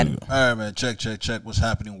All right, man. Check. What's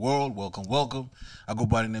happening, world? Welcome. I go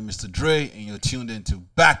by the name Mr. Dre, and you're tuned into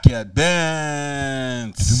Backyard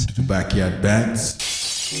Bands. Backyard Bands.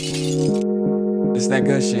 It's that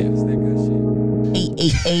good shit.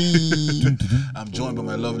 Hey. I'm joined by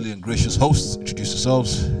my lovely and gracious hosts. Introduce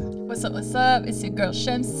yourselves. What's up? It's your girl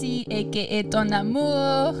Shamsi, aka Ton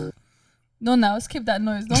Amour. No, now skip that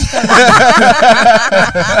noise. Don't start.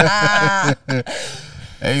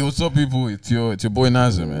 Hey, what's up, people? It's your boy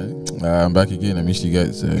Nazar, man. I'm back again. I missed you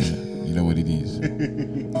guys. You know what it is.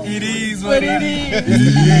 It is what it is.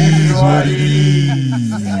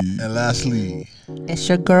 And lastly, It's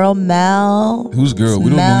your girl Mel. Who's girl? It's We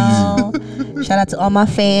don't Mel. know you. Shout out to all my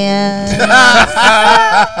fans.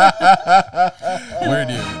 Where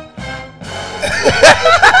are you?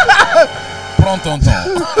 Prends ton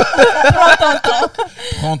temps.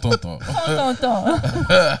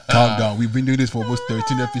 calm down. We've been doing this for almost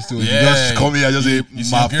 13 episodes. Yeah. You just call me. I just say You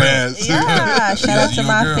see my a girl. fans. Yeah, shout out to Your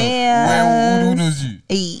my girl. fans. Who knows you?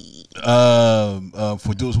 Hey.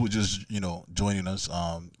 For those who are just joining us,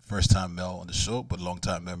 first time Mel on the show, but long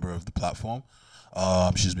time member of the platform.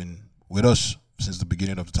 She's been with us since the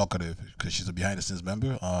beginning of the Talkative because she's a behind the scenes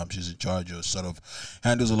member. She's in charge of sort of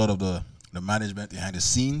handles a lot of the management behind the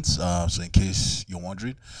scenes. So in case you're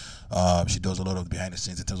wondering, she does a lot of behind the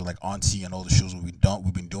scenes in terms of like Auntie and all the shows we've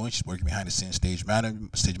been doing. She's working behind the scenes, stage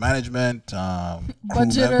management,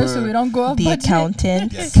 Budgeter, so we don't go off The budget.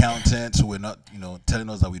 accountant. the accountant. So we're not telling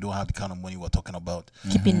us that we don't have the kind of money we're talking about.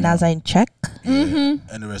 Keeping Naza in check. Yeah,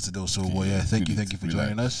 and the rest of those. So well, yeah, thank you for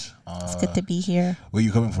joining us. It's good to be here. Where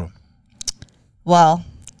you coming from? Well,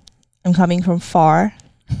 I'm coming from far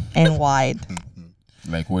and wide.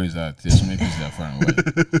 Like, where is that? Just make this that far away.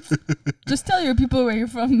 Just tell your people where you're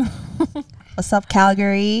from now. What's up,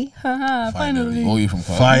 Calgary? Haha, finally. Oh, you from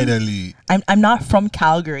Calgary? Finally, I'm not from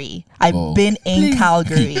Calgary. I've been in Please.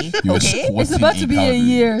 Calgary. You were Okay? squatting It's about to in be a Calgary.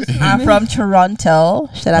 year. so I'm from Toronto.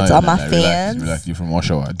 Shout out to all my fans. Relax. You're from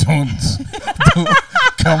Oshawa. Don't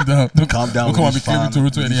calm down. Don't calm down. Don't come and be with claiming these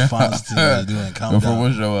Toronto these anyhow. fans thing you're doing. Calm I'm from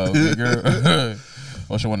down. Oshawa. Okay, girl.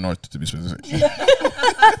 Oshawa North, to be specific.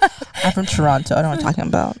 I'm from Toronto. I know what I'm talking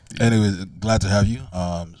about. Anyways, glad to have you.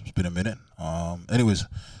 It's been a minute. Anyways,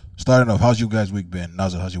 starting off, how's your guys' week been?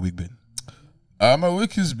 Nazar, how's your week been? My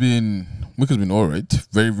week has been all right.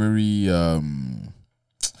 Very, very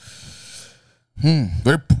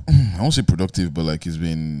I won't say productive, but like it's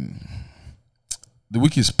been. The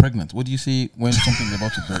week is pregnant. What do you say when something's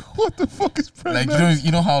about to break? What the fuck is Like pregnant?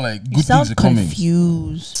 you know how like You good sound things are coming.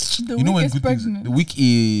 confused. The You know week when is good things. pregnant. The week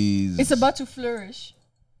is. It's about to flourish.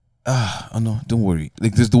 Oh no, don't worry.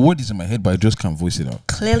 Like the word is in my head, but I just can't voice it out.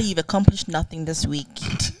 Clearly, you've accomplished nothing this week,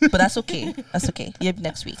 but that's okay. That's okay. You have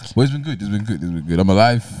next week. Well, it's been good. I'm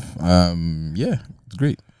alive. Yeah, it's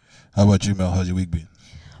great. How about you, Mel? How's your week been?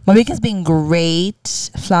 My week has been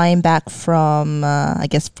great. Flying back from,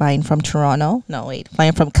 flying from Toronto. No, wait,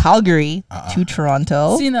 flying from Calgary to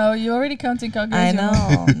Toronto. See now, you're already counting Calgary. I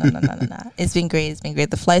know. No. It's been great.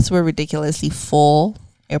 The flights were ridiculously full.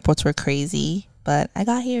 Airports were crazy, but I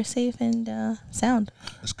got here safe and sound.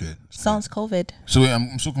 That's good. Sans COVID. So wait,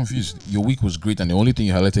 I'm so confused. Your week was great, and the only thing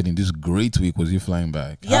you highlighted in this great week was you flying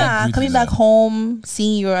back. How Yeah, great coming is back that? home,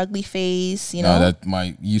 seeing your ugly face, you know,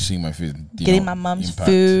 You seeing my face, getting my mom's impact.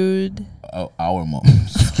 food. Our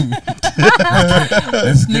mom's food.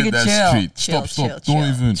 Let's get Nigga, that chill. straight. Chill, Stop. chill, Don't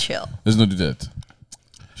even. chill. Let's not do that.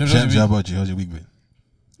 Shams, how about you? How's your week been?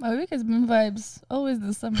 My week has been vibes. Always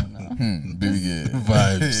the summer now. Baby girl.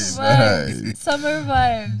 Vibes. Vibes. Summer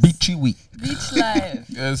vibes. Beachy week. Beach life.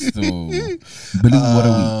 Yes, though. Believe what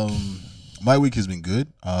a week. My week has been good.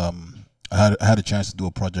 I had a chance to do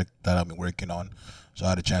a project that I've been working on, so I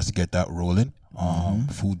had a chance to get that rolling.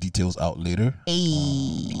 Full details out later.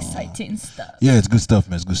 Exciting stuff. Yeah, it's good stuff,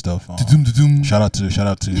 man. It's good stuff. Da-dum. Shout out to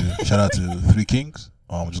Three Kings.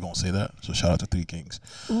 I'm just gonna say that. So shout out to Three Kings.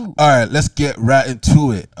 All right, let's get right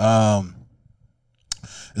into it.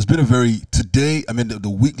 It's been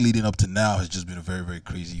the week leading up to now has just been a very, very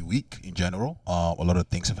crazy week in general. A lot of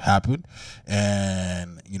things have happened,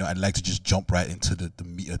 and I'd like to just jump right into the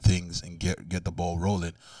meat of things and get the ball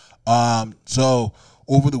rolling. So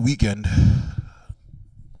over the weekend,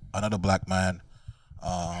 another black man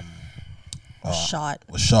Was shot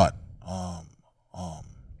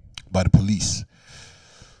by the police.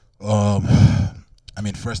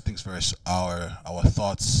 First things first, our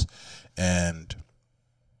thoughts and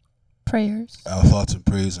Prayers.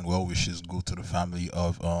 prayers and well wishes go to the family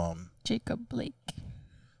of Jacob Blake.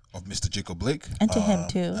 Mr. Jacob Blake And to him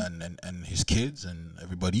too. and his kids and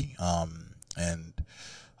everybody.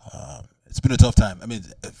 It's been a tough time.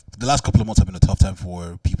 The last couple of months have been a tough time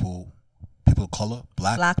for people people of color,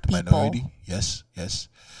 black people. minority. Yes.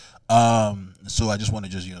 So I just want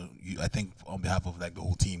to just I think on behalf of like the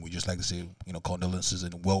whole team, we just like to say condolences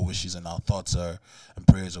and well wishes, and our thoughts are and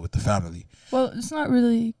prayers are with the family. Well, it's not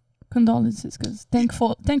really condolences because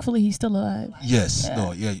thankfully he's still alive. Yes. Yeah.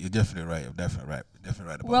 No. Yeah. You're definitely right. Definitely right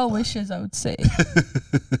about Well that. wishes, I would say.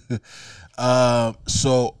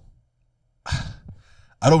 So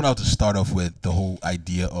I don't know how to start off with the whole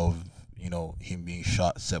idea of him being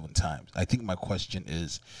shot 7 times. I think my question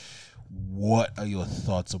is, what are your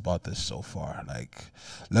thoughts about this so far? Like,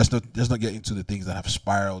 let's not get into the things that have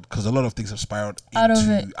spiraled, because a lot of things have spiraled Out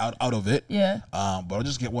of it. Yeah. But I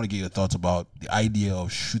just want to get your thoughts about the idea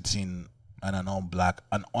of shooting an unarmed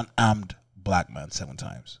black man 7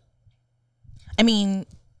 times. I mean,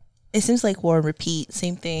 it seems like war and repeat,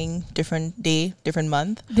 same thing, different day, different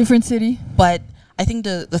month, Different city. but I think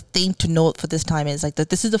the thing to note for this time is like that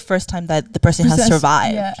this is the first time that the person has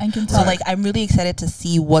survived. Yeah, and can So talk. like I'm really excited to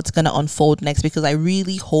see what's gonna unfold next, because I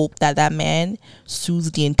really hope that man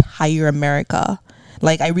sues the entire America.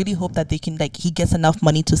 Like I really hope that they can he gets enough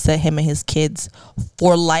money to set him and his kids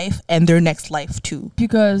for life and their next life too.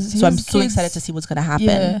 Because So I'm so excited to see what's gonna happen.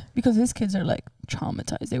 Yeah, because his kids are like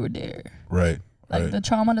traumatized. They were there. Right. Like the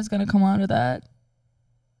trauma that's gonna come out of that,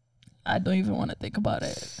 I don't even want to think about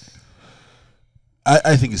it.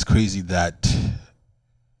 I think it's crazy that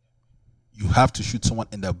you have to shoot someone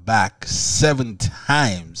in the back 7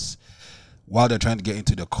 times while they're trying to get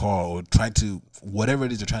into the car or trying to whatever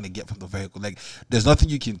it is they're trying to get from the vehicle. Like, there's nothing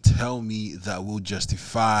you can tell me that will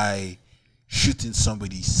justify shooting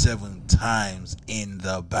somebody 7 times in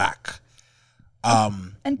the back.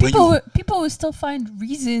 And people will still find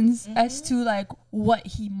reasons as to like what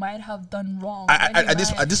he might have done wrong. At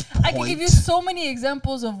this point, I can give you so many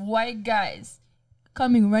examples of white guys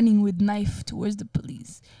running with knife towards the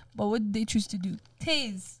police. But what did they choose to do?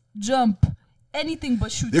 Tase, jump, anything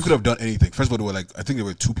but shoot. They could have done anything. First of all, there were I think there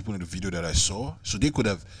were 2 people in the video that I saw. So they could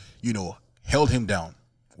have, held him down.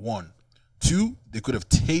 1. 2, they could have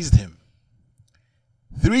tased him.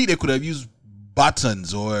 3, they could have used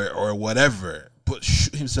buttons or whatever. But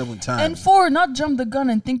shoot him 7 times. And 4, not jump the gun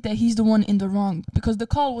and think that he's the one in the wrong, because the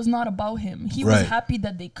call was not about him. He was happy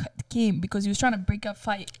that they came because he was trying to break up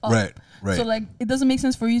fight up. Right. So like it doesn't make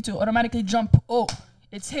sense for you to automatically jump. Oh,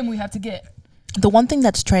 it's him we have to get. The one thing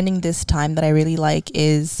that's trending this time that I really like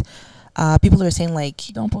is people are saying like,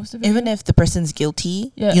 Don't post a video. even if the person's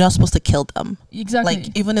guilty, Yeah. you're not supposed to kill them. Exactly.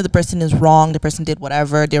 Like even if the person is wrong, the person did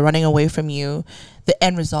whatever, they're running away from you, the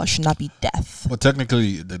end result should not be death. But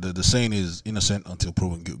technically, the saying is innocent until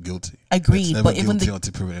proven guilty. Agreed, It's never but even guilty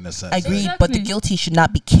until proven innocent. Agreed, but the Exactly. guilty should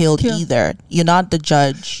not be killed either. You're not the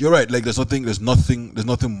judge. You're right. Like there's nothing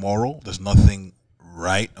moral. There's nothing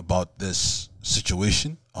right about this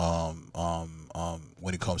situation.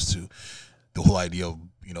 When it comes to the whole idea of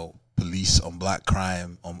police on black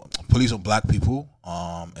crime, police on black people,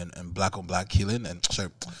 and black on black killing, and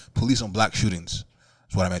police on black shootings.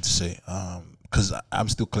 That's what I meant to say. Because I'm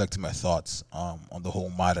still collecting my thoughts on the whole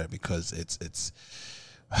matter, because it's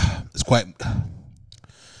quite.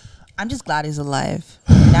 I'm just glad he's alive.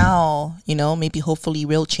 Now, maybe hopefully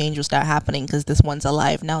real change will start happening because this one's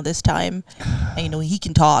alive now this time. And, he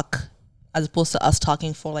can talk as opposed to us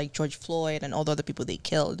talking for like George Floyd and all the other people they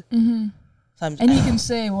killed. Mm-hmm. So And he can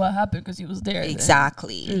say what happened because he was there.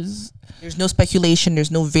 Exactly. There's no speculation.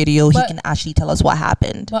 There's no video. He can actually tell us what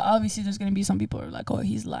happened. But obviously, there's gonna be some people who are like, "Oh,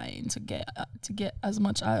 he's lying to get as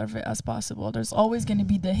much out of it as possible." There's always gonna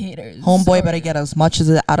be the haters. Homeboy better get as much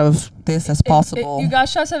out of this as possible. You got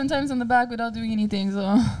shot 7 times in the back without doing anything.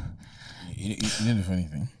 So You know the funny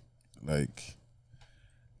thing? Like,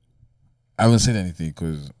 I haven't said anything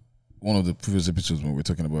because one of the previous episodes when we were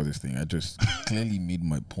talking about this thing, I just clearly made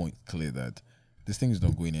my point clear that this thing is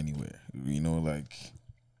not going anywhere.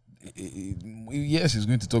 Yes, he's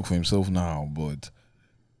going to talk for himself now, but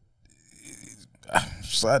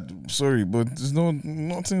sorry, but there's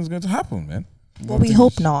nothing's going to happen, man. Well, we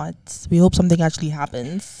hope not. We hope something actually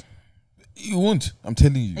happens. You won't. I'm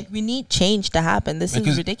telling you. Like, we need change to happen. This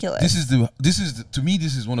is ridiculous. To me,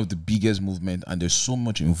 this is one of the biggest movement, and there's so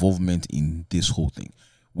much involvement in this whole thing.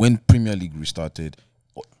 When Premier League restarted,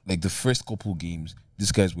 like the first couple games,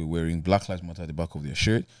 these guys were wearing Black Lives Matter at the back of their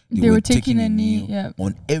shirt. They were taking a knee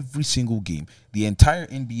on every single game. The entire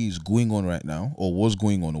NBA is going on right now, or was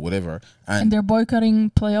going on, or whatever. And they're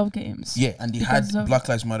boycotting playoff games. Yeah, and they had Black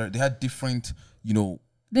Lives Matter. They had different,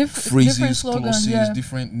 phrases, different slogans, clauses,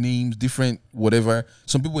 different names, different whatever.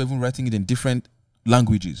 Some people were even writing it in different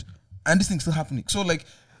languages. And this thing's still happening. So, like,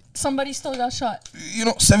 somebody still got shot.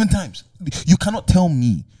 7 times. You cannot tell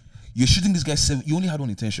me you're shooting this guy 7. You only had one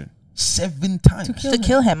intention. 7 times. To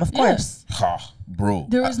kill him, of course. Ha, bro.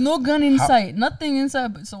 There was no gun in sight, nothing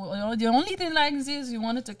inside. But so the only thing that I can see is you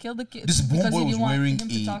wanted to kill the kid. This one because boy you was didn't want wearing him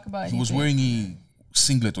to talk about he was anything. wearing a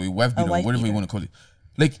singlet or a wife beater or wife whatever you beater. want to call it.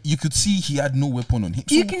 Like you could see he had no weapon on him.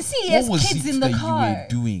 You can see he has what was kids it in the that car. you were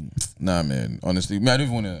doing? Nah, man. Honestly, man, I don't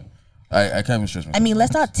even want to. I can't even stress myself. I mean,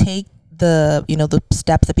 let's not take the the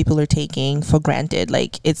steps that people are taking for granted.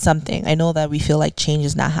 Like, it's something. I know that we feel like change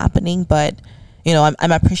is not happening, but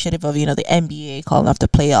I'm appreciative of the NBA calling off the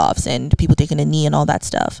playoffs and people taking a knee and all that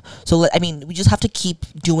stuff. So I mean, we just have to keep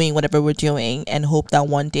doing whatever we're doing and hope that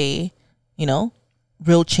one day,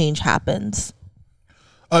 real change happens.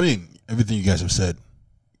 I mean, everything you guys have said,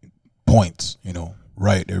 points.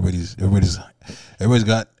 Right? Everybody's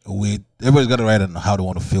got a way. Everybody's got a right on how they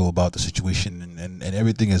want to feel about the situation, and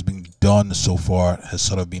everything has been done so far has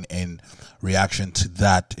sort of been in reaction to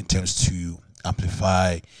that, in terms to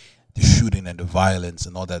amplify the shooting and the violence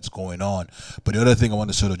and all that's going on. But the other thing I want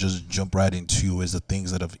to sort of just jump right into is the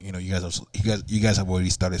things that have you guys have already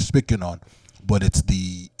started speaking on, but it's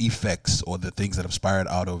the effects or the things that have spiraled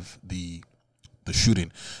out of the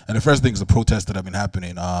shooting. And the first thing is the protests that have been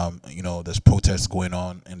happening. There's protests going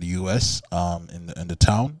on in the U.S. In the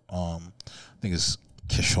town. I think it's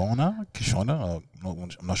Kishona.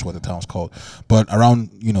 I'm not sure what the town's called, but around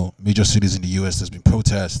major cities in the U.S. there's been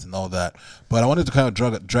protests and all that. But I wanted to kind of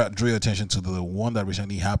draw your attention to the one that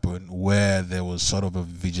recently happened, where there was sort of a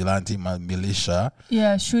vigilante militia.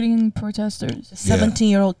 Yeah, shooting protesters.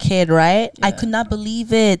 17-year-old kid, right? Yeah. I could not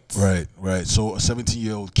believe it. Right. So a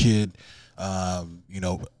 17-year-old kid,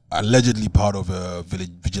 allegedly part of a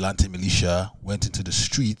vigilante militia, went into the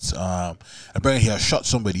streets. Apparently he had shot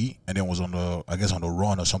somebody and then was on the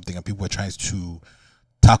run or something, and people were trying to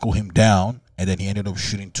tackle him down, and then he ended up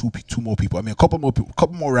shooting two more people. I mean, a couple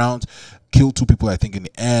more rounds, killed 2 people, I think, in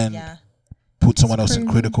the end. Yeah. Put someone else in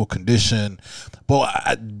critical condition.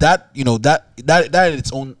 But that in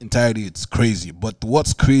its own entirety, it's crazy. But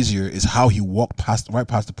what's crazier is how he walked right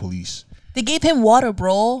past the police. They gave him water,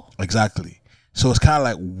 bro. Exactly. So it's kind of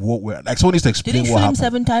like what we're like. Someone needs to Did explain they shoot what him happened.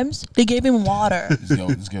 7 times? They gave him water.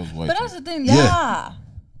 This girl's white. But that's the thing. Yeah.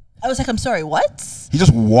 I was like, I'm sorry, what? He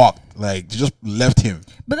just walked, like, they just left him.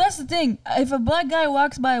 But that's the thing. If a black guy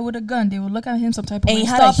walks by with a gun, they will look at him some type of And way, he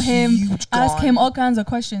had a stop him, huge ask gun. him all kinds of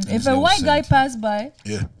questions. If a white guy passed by,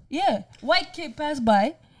 white kid passed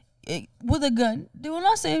by with a gun, they will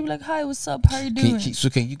not say like, "Hi, what's up? How you doing?"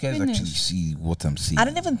 Can you guys Finish. actually see what I'm seeing? I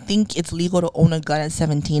don't even think it's legal to own a gun at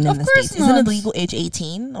 17 in Of the course States. Isn't not. it legal age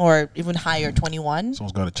 18 or even higher, 21?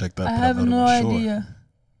 Someone's got to check that. I but I'm have not no even sure. idea.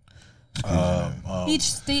 Each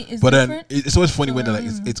state is But then different. it's always funny when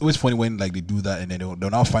So, it's always funny when like they do that, and then they'll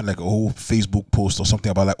now find like a whole Facebook post or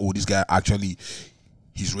something about like, oh, this guy actually,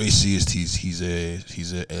 he's racist. He's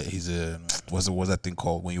a what's that thing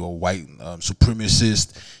called when you're a white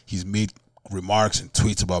supremacist. He's made remarks and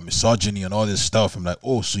tweets about misogyny and all this stuff. I'm like,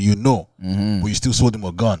 oh, so but you still sold him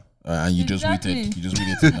a gun. And you Exactly. just waited. You just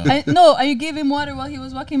waited. Now. No, and you gave him water while he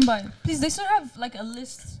was walking by. Please, they should have like a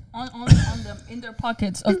list on them in their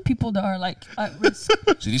pockets of people that are like at risk.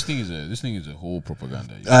 So this thing is a whole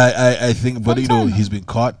propaganda. I think, but Sometime. he's been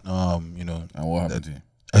caught. And what happened to him?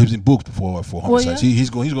 He's been booked for homicide. yeah? He's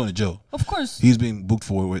going to jail. Of course. He's been booked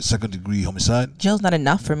for 2nd-degree homicide. Jail's not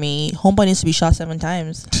enough for me. Homeboy needs to be shot 7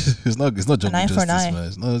 times. It's not jumping eye for justice, an eye. man.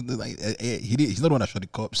 It's not, he's not the one that shot the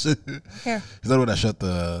cops. He's Here. not the one that shot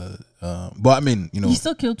the. But I mean, He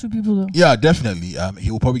still killed 2 people though. yeah, definitely. He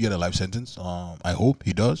will probably get a life sentence. I hope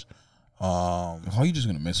he does. How are you just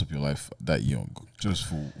gonna mess up your life that young? Just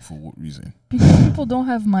for what reason? Because people don't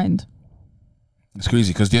have mind. It's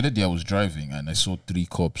crazy because the other day I was driving and I saw 3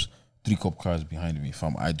 cop cars behind me.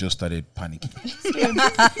 I just started panicking.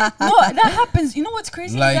 No, that happens. You know what's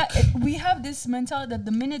crazy? Like- that we have this mentality that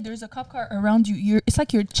the minute there's a cop car around you, it's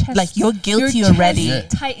like your chest. Like, you're guilty your chest already. Yeah.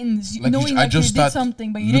 tightens, Like knowing I like just you did start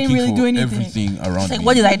something, but you didn't looking really for do anything. everything around Like, me.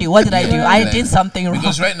 what did I do? What did I do? Yeah. I Like, did something wrong.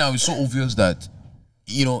 Because right now it's so obvious that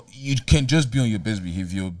you can just be on your best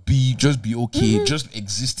behavior, just be okay, just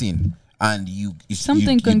existing, and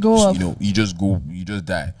Something can go off. You just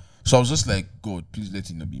die. So I was just like, God, please let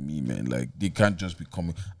it not be me, man. Like they can't just be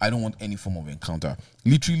coming. I don't want any form of encounter.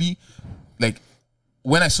 Literally, like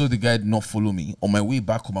when I saw the guy not follow me on my way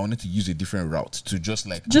back home, I wanted to use a different route to just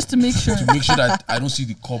Just to make sure. that I don't see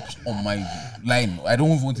the cops on my line. I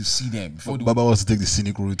don't even want to see them before they Baba wants to take the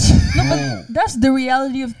scenic route. No, Bro. but that's the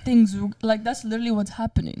reality of things. Like that's literally what's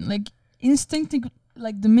happening. Like instinctive.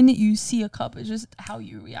 Like the minute you see a cop, it's just how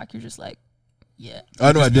you react. You're just like, yeah.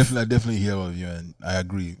 I know. I definitely hear of you, and I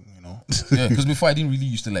agree. Yeah, because before I didn't really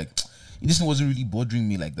used to like this thing wasn't really bothering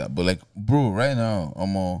me like that. But like, bro, right now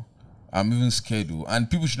I'm even scared, though. And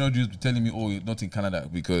people should not just be telling me, "Oh, you're not in Canada,"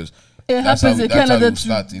 because It that's happens how in that's how Canada it will too.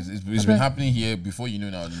 start. It's been happening here before you know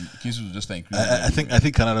now. The cases will just start increasing. I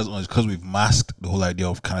think Canada's on because we've masked the whole idea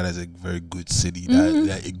of Canada as a very good city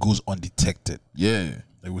that it goes undetected. Yeah.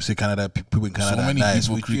 Like we say Canada, people in Canada So many are nice,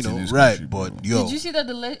 which, hypocrites in this right? country, But bro. yo, Did you see that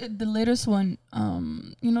the latest one?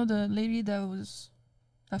 The lady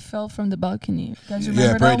that fell from the balcony. Guys,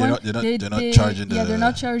 remember that one? they're not charging the they're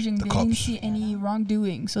not charging. They didn't cops. see any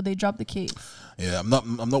wrongdoing, so they dropped the case. Yeah, I'm not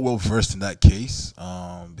well versed in that case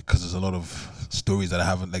because there's a lot of stories that I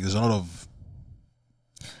haven't like. There's a lot of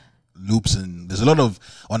loops and there's a lot of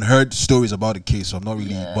unheard stories about the case. So I'm not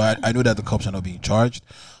really, but I know that the cops are not being charged.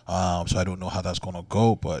 So I don't know how that's gonna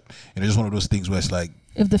go. But just one of those things where it's like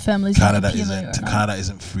If the family's Canada not appealing or not. Canada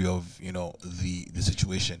isn't free of the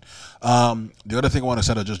situation. The other thing I want to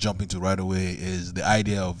sort of just jump into right away is the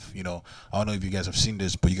idea of I don't know if you guys have seen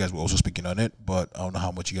this, but you guys were also speaking on it. But I don't know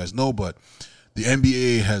how much you guys know, but the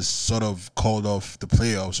NBA has sort of called off the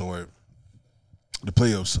playoffs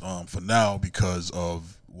for now because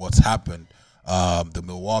of what's happened. The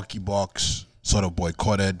Milwaukee Bucks sort of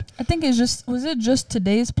boycotted. I think was it just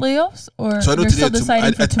today's playoffs or So I know they're today, still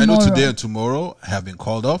deciding for I tomorrow? know today and tomorrow have been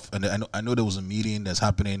called off, and I know there was a meeting that's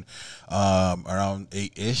happening around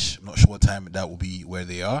 8-ish. I'm not sure what time that will be where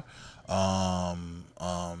they are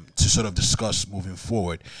to sort of discuss moving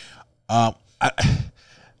forward.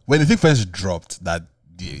 When the thing first dropped that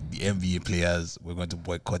the NBA players were going to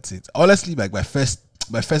boycott it, honestly, like my first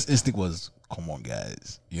instinct was, come on,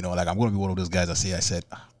 guys. Like I'm going to be one of those guys that I said,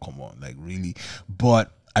 come on, like really.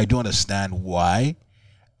 But I don't understand why.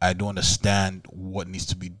 I don't understand what needs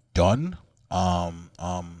to be done.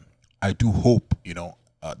 I do hope,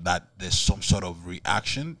 that there's some sort of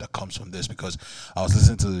reaction that comes from this, because I was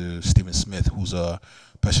listening to Stephen Smith, who's a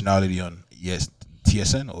personality on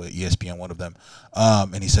TSN or ESPN, one of them,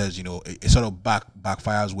 and he says, it sort of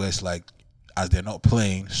backfires where it's like, as they're not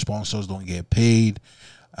playing, sponsors don't get paid,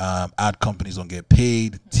 ad companies don't get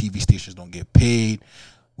paid, TV stations don't get paid,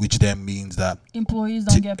 which then means that employees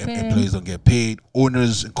don't get paid. Employees don't get paid.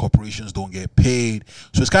 Owners and corporations don't get paid.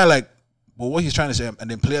 So it's kind of like, well, what he's trying to say, and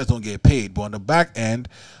then players don't get paid. But on the back end,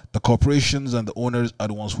 the corporations and the owners are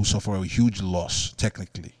the ones who suffer a huge loss,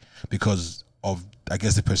 technically, because of, I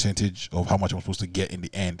guess, the percentage of how much I'm supposed to get in the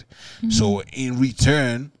end. Mm-hmm. So in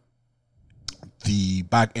return, the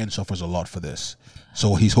back end suffers a lot for this.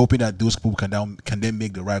 So he's hoping that those people can then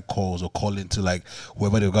make the right calls or call into like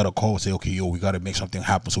whoever they've got to call, say, okay, we got to make something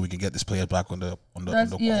happen so we can get this player back on the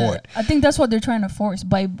court. I think that's what they're trying to force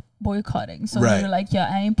by boycotting. So right. They're like,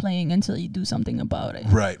 I ain't playing until you do something about it.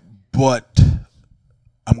 Right. But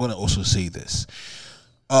I'm going to also say this.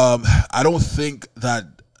 I don't think that,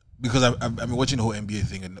 because I've been watching the whole NBA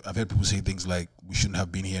thing, and I've heard people say things like, we shouldn't have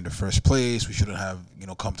been here in the first place, we shouldn't have,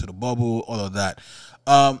 come to the bubble, all of that.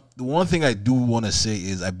 The one thing I do want to say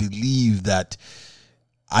is I believe that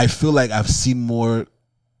I feel like I've seen more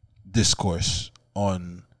discourse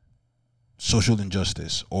on social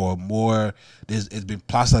injustice, or more, it's been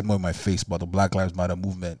plastered more in my face about the Black Lives Matter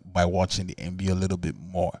movement by watching the NBA a little bit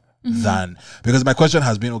more. Mm-hmm. Than, because my question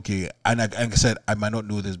has been, okay, and like I said, I might not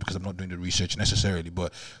know this because I'm not doing the research necessarily,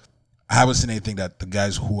 but I haven't seen anything that the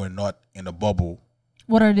guys who are not in the bubble,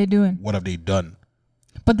 what are they doing? What have they done?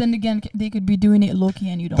 But then again, they could be doing it low-key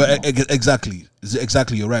and you don't know. Exactly,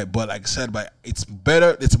 you're right. But like I said, it's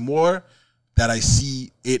better, it's more that I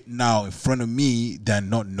see it now in front of me than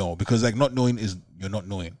not know. Because like not knowing is, you're not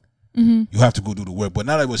knowing. Mm-hmm. You have to go do the work. But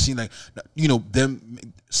now that we're seeing like, them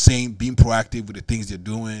saying, being proactive with the things they're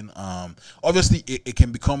doing, obviously it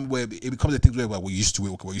can become where it becomes a thing where we're used to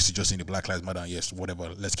it. We're used to just seeing the Black Lives Matter, yes,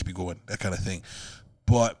 whatever, let's keep it going, that kind of thing.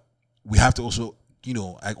 But we have to also,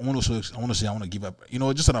 I want to give up,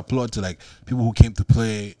 just an applaud to like people who came to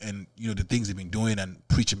play and, the things they've been doing and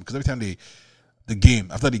preaching, because every time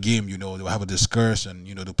after the game, they will have a discourse, and,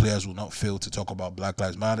 the players will not fail to talk about Black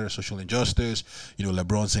Lives Matter, social injustice,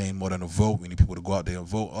 LeBron saying more than a vote, we need people to go out there and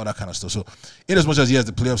vote, all that kind of stuff. So in as much as, yes,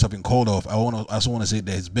 the playoffs have been called off, I also want to say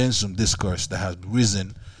there's been some discourse that has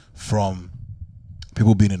risen from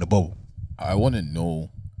people being in the bubble. I want to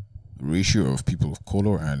know the ratio of people of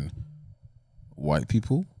color and white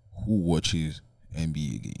people who watches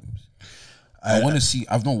NBA games. I want to see.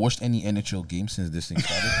 I've not watched any NHL games since this thing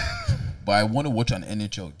started, but I want to watch an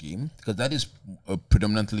NHL game because that is a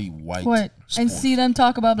predominantly white sport. And see them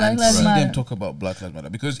talk about Black Lives Matter. See them talk about Black Lives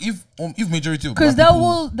Matter, because if majority of because that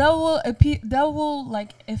will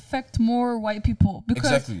like affect more white people,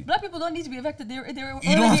 because exactly. Black people don't need to be affected. They already are.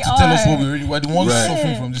 You don't have to tell us what we're the ones Right.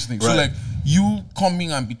 suffering from this thing. Right. So like you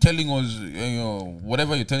coming and be telling us,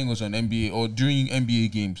 whatever you're telling us on NBA or during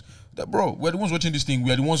NBA games, that bro, we're the ones watching this thing.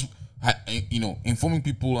 We are the ones informing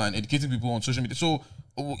people and educating people on social media. So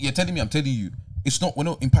you're telling me, I'm telling you, we're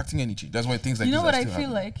not impacting any change. That's why things like You know this what are I still feel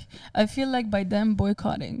happening. like? I feel like by them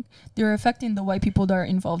boycotting, they're affecting the white people that are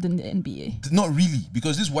involved in the NBA. Not really,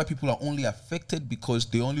 because these white people are only affected because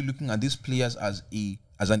they're only looking at these players as a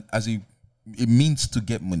means to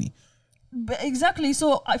get money. But exactly.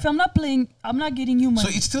 So if I'm not playing, I'm not getting you money.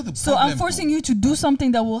 So it's still the So problem. I'm forcing you to do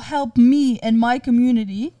something that will help me and my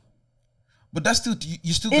community But that's still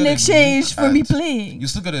you still in gotta exchange look for me at- playing. You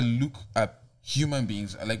still gotta look at human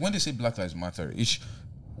beings. Like when they say Black Lives Matter,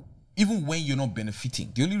 even when you're not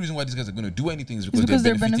benefiting, the only reason why these guys are going to do anything is because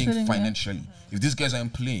they're benefiting financially. If these guys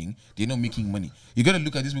aren't playing, they're not making money. You got to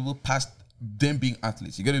look at these people past them being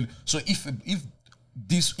athletes. You got to. So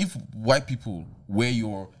if white people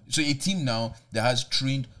a team now that has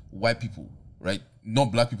trained white people, right?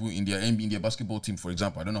 Not black people in their basketball team, for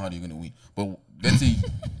example. I don't know how they're going to win, but let's say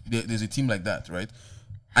there's a team like that, right?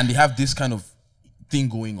 And they have this kind of thing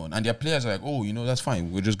going on, and their players are like, oh, that's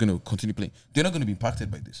fine, we're just going to continue playing. They're not going to be impacted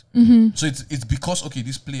by this. So it's because, okay,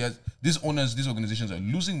 these players, these owners, these organizations are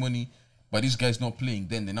losing money by these guys not playing,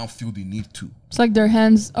 then they now feel the need to. It's like their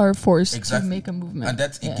hands are forced Exactly. to make a movement. And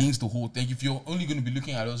that's against the whole thing. If you're only going to be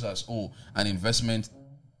looking at us as, an investment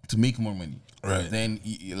to make more money, Right. then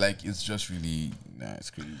it's just really, it's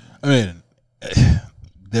crazy. I mean,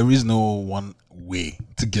 there is no one way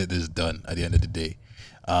to get this done at the end of the day.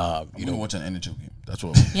 I'm gonna watch an NHL game. That's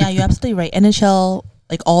what. Yeah, you're absolutely right. NHL,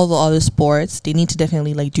 like all the other sports, they need to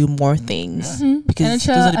definitely like do more things because NHL,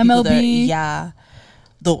 those are the people MLB. that,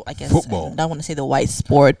 though I guess Football. I don't want to say the white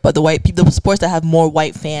sport, but the sports that have more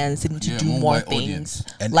white fans, they need to Yeah, do more more white things, audience.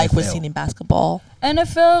 And like we're NFL. seeing in basketball.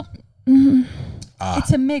 NFL,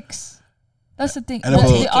 it's a mix. That's the thing.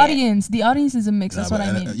 NFL The audience is a mix. That's what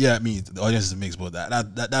I mean. Yeah, I mean the audience is a mix, but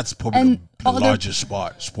that's probably And the all the- largest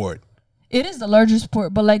sport. It is the largest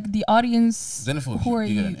sport, but like the audience, NFL, who are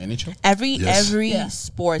you you? get an NHL? Every Yeah.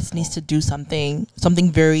 sports needs to do something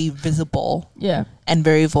very visible Yeah. and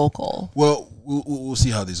very vocal. Well, we'll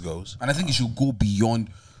see how this goes. And I think it should go beyond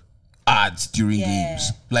ads during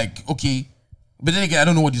games. Like, okay, but then again, I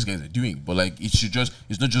don't know what these guys are doing. But like, it's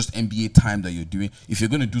not just NBA time that you're doing. If you're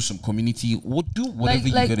gonna do some community, do whatever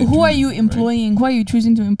you gotta do. Who are you right? employing? Who are you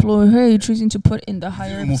choosing to employ? Who are you choosing to put in the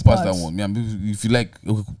higher Move spots? past that one. Yeah, if you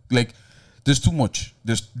like, there's too much.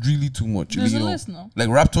 There's really too much. There's a list now. Like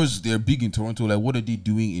Raptors, they're big in Toronto. Like, what are they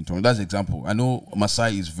doing in Toronto? That's an example. I know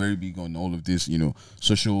Masai is very big on all of this,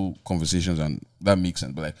 social conversations, and that makes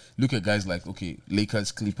sense. But like, look at guys like, okay,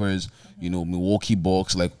 Lakers, Clippers, Milwaukee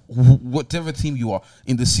Bucks, like whatever team you are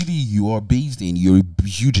in the city you are based in, you're a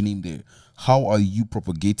huge name there. How are you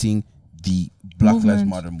propagating the Black Lives Movement.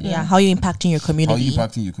 Matter movement? Yeah, how are you impacting your community? How are you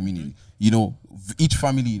impacting your community? Each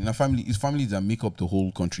family, in a family, it's families that make up the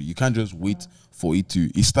whole country. You can't just wait for it to.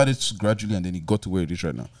 It started gradually and then it got to where it is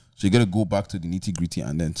right now. So you got to go back to the nitty gritty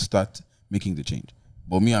and then start making the change.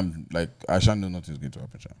 But me, I'm like, I shan't know nothing's going to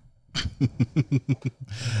happen.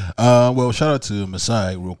 Well, shout out to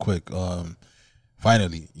Masai real quick.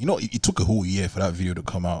 Finally, it took a whole year for that video to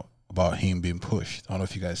come out about him being pushed. I don't know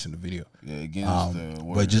if you guys seen the video. Yeah, against the But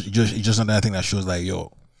Warriors. it's just another thing that shows like,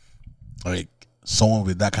 like someone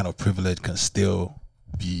with that kind of privilege can still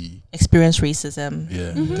be Experience racism.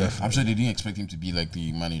 definitely. I'm sure they didn't expect him to be like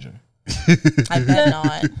the manager. I bet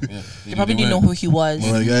not. Yeah, They probably didn't know who he was.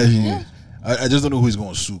 Well, like, I just don't know who he's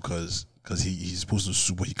going to sue because he's supposed to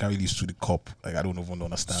sue, but he can't really sue the cop. Like, I don't even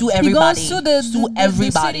understand. Sue He everybody. goes sue the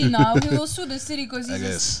everybody. city now. He will sue the city because I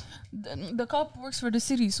guess. the cop works for the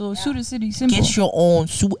city, so sue the city. Simple. Get your own.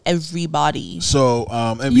 Sue everybody. So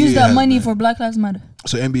NBA Use that has money been- for Black Lives Matter.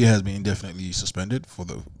 So NBA has been indefinitely suspended through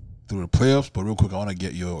the playoffs. But real quick, I want to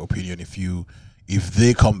get your opinion. If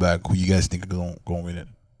they come back, who you guys think are going to win it?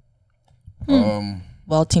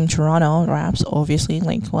 Well, Team Toronto Raps, obviously.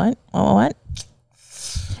 Like what? What?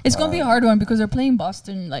 It's gonna be a hard one because they're playing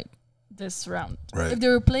Boston like this round. Right. If they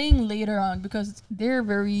were playing later on, because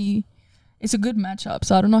it's a good matchup.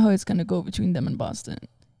 So I don't know how it's gonna go between them and Boston.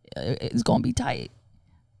 It's gonna be tight.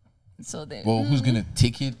 So they. Well, who's gonna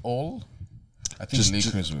take it all? I think Just-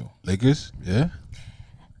 Lakers will. Lakers? Yeah.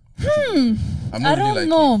 I'm not I don't like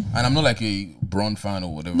know. and I'm not like a Braun fan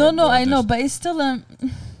or whatever. No, but I I'm know, just- but it's still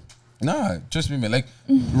Nah, trust me, man. Like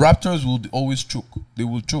Raptors will always choke. They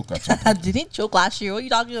will choke at some point. Didn't choke last year. What are you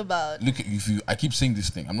talking about? Look, I keep saying this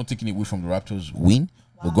thing. I'm not taking it away from the Raptors win,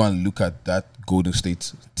 but go and look at that Golden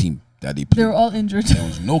State team that they played. they're all injured. There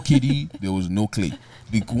was no KD. There was no Clay.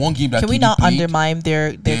 The one game that Can we KD not played, undermine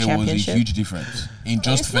their there was a championship? huge difference in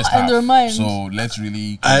just It's first not half. undermined. So let's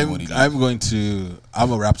really. call it what it is.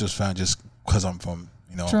 I'm a Raptors fan just because I'm from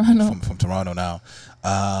Toronto. from Toronto now.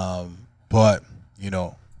 But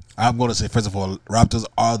I'm going to say, first of all, Raptors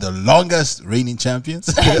are the longest reigning champions.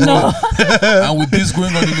 And with this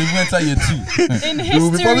going on, they will enter year 2. In It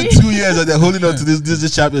will be history. probably 2 years that they're holding on to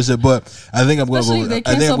this championship. But I think I'm going to go. Especially if they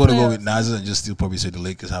I think I'm cancel going to go with playoffs. Nazar and just still probably say the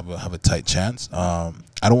Lakers have a tight chance.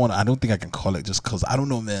 I don't think I can call it just because I don't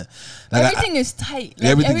know, man. Like Everything is tight. Like,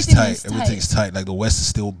 everything's everything tight. is Everything's tight. Like the West is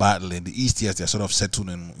still battling. The East, yes, they're sort of settled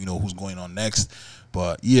in, who's going on next.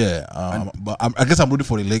 But yeah, I guess I'm rooting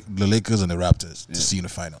for the Lakers and the Raptors to see in the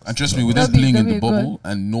finals. And trust me, with us That'd be- playing in that'd the be bubble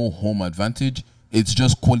and no home advantage, it's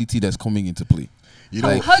just quality that's coming into play. You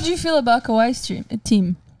know, How do you feel about Kawhi's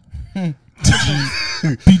team?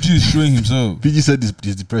 PG is showing himself. PG said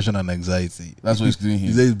his depression and anxiety. That's what he's doing He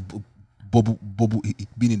here. said bubble,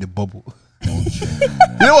 being in the bubble. You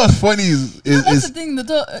know what's funny is That's the thing. The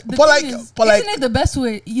But thing like- is, but like- isn't it the best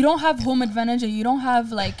way? You don't have home advantage and you don't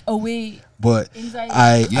have like away but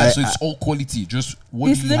anxiety. Yeah, so it's all quality. Just what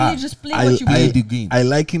It's do you literally have? just play I, what you play play. the game. I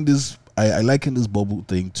liken this. I liken this bubble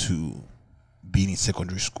thing to being in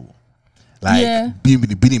secondary school, like Yeah. being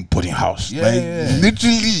in boarding house. Yeah, like yeah, yeah.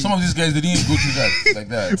 literally. Some of these guys, they didn't go through that like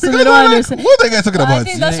that. So they don't understand. What are you guys talking I about?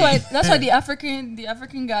 think that's why the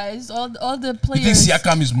African guys, all the You think players,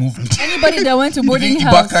 Siakam is moved? anybody that went to You boarding think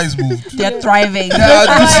house, Ibaka is moved? They're thriving.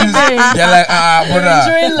 Yeah, this is, they're like,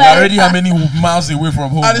 brother, enjoying we're life. already how many miles away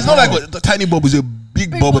from home? And it's not No. like the tiny bubble is a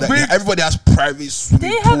big bubble. That bubble. everybody has private swimming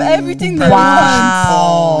they have pool, everything they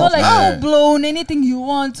Wow. want. Not like Yeah. full blown, anything you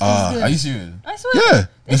want. is Are there. you serious? I swear. Yeah,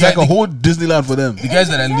 it's The like guy- a whole Disneyland for them. The guys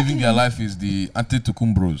that are living Exactly. their life is the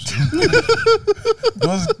Antetokounmbros.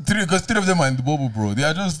 Those three, because 3 of them are in the bubble, bro. They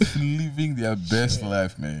are just living their best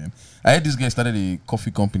life, man. I heard this guy started a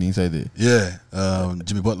coffee company inside there. Yeah,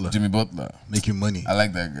 Jimmy Butler Jimmy Butler. making money. I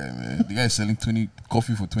like that guy, man. The guy is selling 20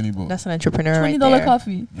 coffee for $20. That's an entrepreneur $20 right there.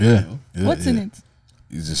 coffee. Yeah, yeah, What's in it?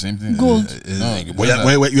 It's the same thing. Gold. No,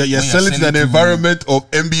 You're selling to an environment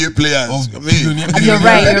of NBA players. I mean, You're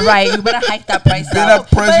right. You better hike that price Better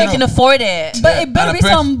up. price But it you can up. afford it. But it better And be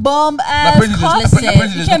some bomb ass coffee.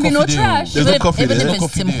 there's It can't be no coffee there. trash. There's no coffee even there. if No it's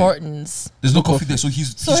coffee Tim there. Hortons. There's no coffee there, so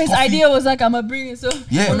his So his coffee, idea was like, I'm gonna bring it. So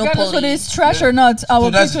Yeah. regardless whether Monopoly. it's trash or not, I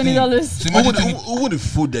will pay that's the thing. $20. So Over imagine the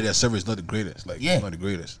food that they're serving is not the greatest. Like, Yeah. it's not the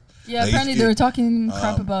greatest. Yeah, Like, apparently if- they were talking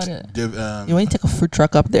crap um, about it. They've, You want to take a food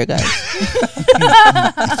truck up there, guys?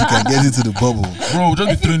 if you can get into the bubble. bro,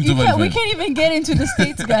 just be thrown into We my can't even get into the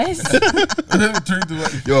states, guys.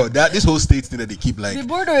 Yo, this whole state thing that they keep like The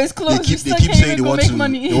border is closed. they We keep still saying can't they even go want make to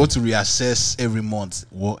money. they want to reassess every month.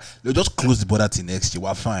 Well, they'll just close the border till next year.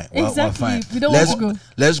 We're fine. We're Exactly. fine. We don't let's, want to go.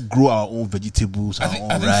 Let's grow our own vegetables, I our think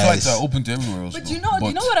own flights rice. are open to everywhere else. But though. you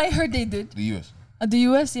know what I heard they did? The US. The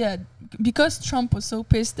US, yeah, because Trump was so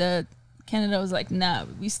pissed that Canada was like, nah,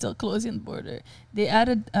 we still closing the border. They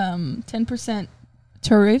added 10%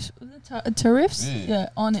 tariffs. Was it tariffs? Yeah.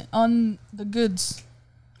 On the goods.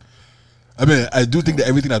 I mean, I do think that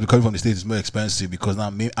everything that's coming from the States is more expensive because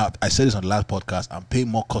now I said this on the last podcast. I'm paying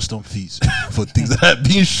more custom fees for things that are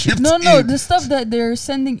being shipped. No, in. the stuff that they're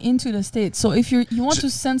sending into the states. So if you want to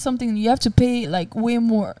send something, you have to pay like way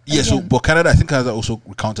more. Yeah, so again. but Canada, I think Canada also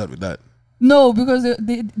countered with that. No, because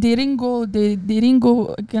they didn't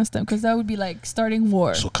go against them because that would be like starting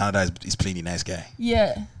war. So Canada is playing the nice guy.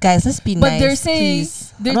 Yeah. Guys, let's be But nice. they're saying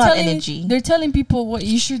please. I don't have energy. they're telling people what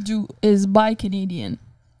you should do is buy Canadian.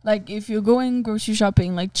 Like if you're going grocery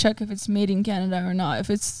shopping, like check if it's made in Canada or not. If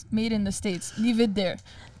it's made in the States, leave it there.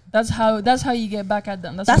 That's how you get back at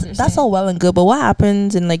them. That's what they're That's saying. all well and good, but what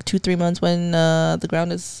happens in like 2-3 months when the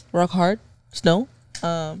ground is rock hard? Snow?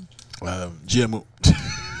 GMO.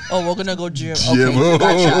 Oh, we're gonna go GMO. GMO.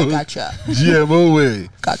 Okay, gotcha. GMO way.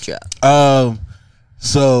 Gotcha.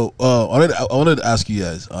 So I wanted to ask you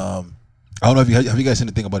guys. I don't know if have you guys seen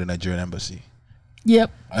anything about the Nigerian embassy?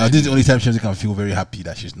 Yep. This is the only time Shamsi can feel very happy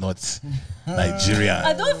that she's not Nigerian.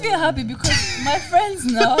 I don't feel happy because my friends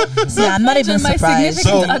now. See, I'm not even my surprised. significant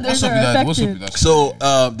So, others What's up are with that? What's up affected. with that? So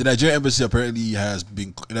the Nigerian embassy apparently has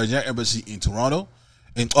been the Nigerian embassy in Toronto,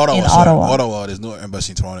 in Ottawa. In sorry, Ottawa. Ottawa. There's no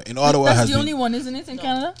embassy in Toronto. In Ottawa That's has the been only one, isn't it, in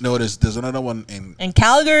Canada? no. There's another one in. In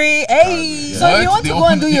Calgary, hey. Yeah. So if you want to go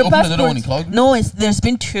and do your another one in passport, Calgary? No, there's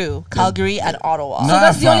been 2, Calgary and Ottawa. So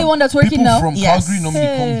that's the only one that's working People now? from Yes. Calgary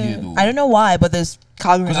normally come here though. I don't know why, but there's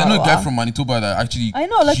Calgary and Because I know a Ottawa. guy from Manitoba that actually I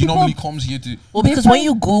know, like he people- normally comes here to Well, They because when find-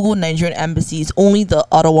 you Google Nigerian embassy, it's only the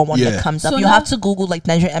Ottawa one Yeah. that comes up. So You now- have to Google like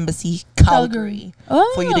Nigerian embassy Calgary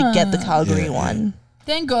for you to get the Ah. Calgary Yeah, one.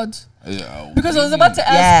 Thank God. yeah, Because I was about to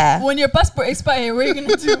ask, Yeah. when your passport expires, what are you going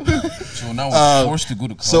to do? So now we're forced to go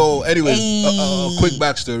to Calgary. So, anyways, Hey. quick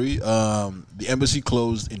backstory. The embassy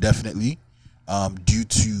closed indefinitely due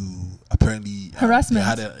to apparently Harassment.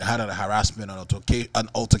 They had a harassment, an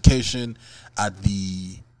altercation at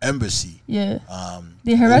the embassy. Yeah.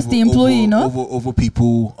 They harass the employee, over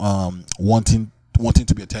people wanting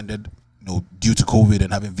to be attended, due to COVID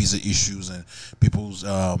and having visa issues and people's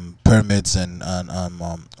permits and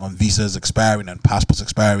on visas expiring and passports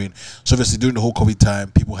expiring. So obviously during the whole COVID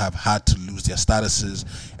time, people have had to lose their statuses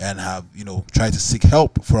and have tried to seek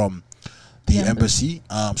help from the embassy.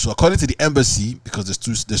 So according to the embassy, because there's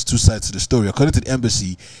two sides to the story. According to the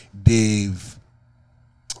embassy, they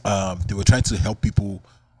were trying to help people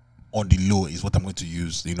on the low, is what I'm going to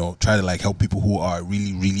use. Try to like help people who are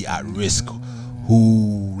really, really at risk,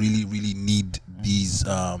 who really, really need these,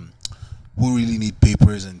 who really need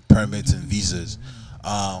papers and permits and visas.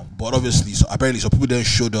 But obviously, so apparently, so people then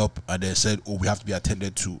showed up and they said, "Oh, we have to be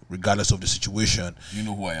attended to regardless of the situation." You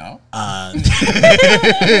know who I am? And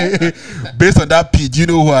based on that, Pete, you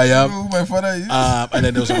know who I am. You know who my father is? And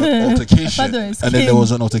then there was an altercation. father is And then king. there was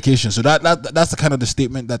an altercation. So that's the kind of the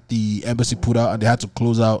statement that the embassy put out, and they had to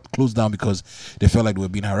close down because they felt like they were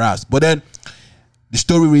being harassed. But then the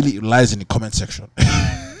story really lies in the comment section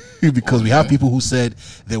because we have people who said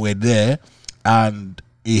they were there, and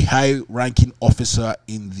a high-ranking officer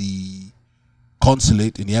in the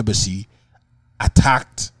consulate, in the embassy,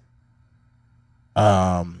 attacked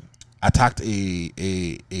a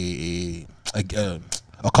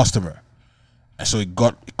customer, and so it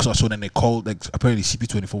got so then they called, like, apparently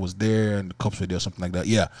CP24 was there and the cops were there or something like that.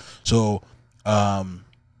 Yeah, so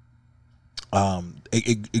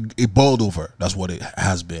it boiled over. That's what it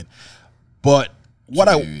has been. But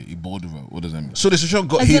It boiled over. What does that mean? so the situation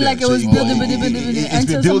got I feel heated. like it So was building it's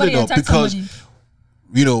until been building somebody up attacked because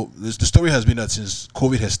somebody. the story has been that since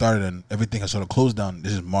COVID has started and everything has sort of closed down.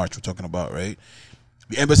 This is March we're talking about, right?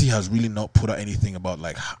 The embassy has really not put out anything about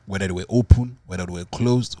like whether they were open, whether they were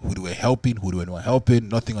closed, who they were helping, who they were not helping.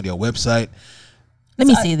 Nothing on their website. Let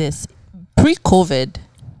me say this. Pre-COVID,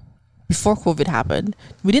 before COVID happened,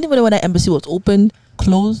 we didn't even know when that embassy was open,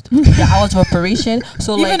 closed, the hours of operation.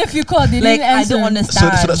 So Even like, if you called, they like didn't answer. I don't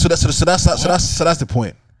understand. So that's the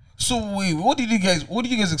point. So wait, what did you guys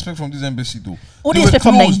expect from this embassy though? What do They you were expect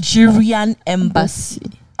from closed. Nigerian embassy?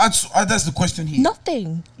 That's the question here.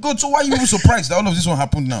 Nothing. Good. So why are you even surprised that all of this one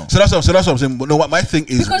happened now? So that's what I'm saying. But no, what my thing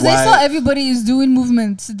is Because why they saw everybody is doing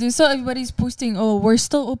movements. They saw everybody's posting, "Oh, we're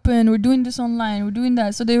still open. We're doing this online. We're doing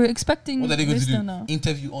that." So they were expecting What are they going this to do? now.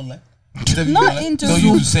 Interview online? Interview Not online? interview. Tell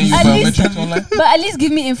you to send you At least- biometrics online? But at least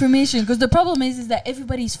give me information, because the problem is that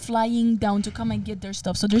everybody's flying down to come and get their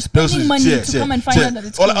stuff. So they're spending money to come and find out that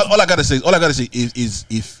it's all closed. I gotta say is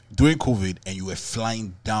if during COVID and you were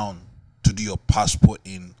flying down to do your passport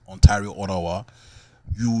in Ontario, Ottawa,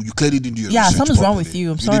 you clearly didn't do your research something's wrong properly. with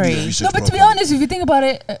you. I'm didn't do your sorry. research No, but to be properly. honest, if you think about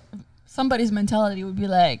it, somebody's mentality would be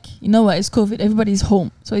like, you know what, it's COVID, everybody's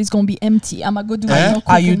home, so it's gonna be empty. I'ma go do my no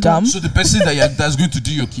Are you cooking. dumb? So the person that's going to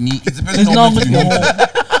do your kidney is the person It's not going to going do to your be home.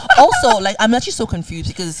 Also, like, I'm actually so confused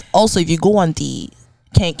because also if you go on the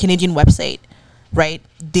Canadian website, right,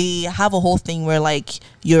 they have a whole thing where like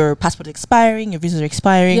your passport is expiring, your visas are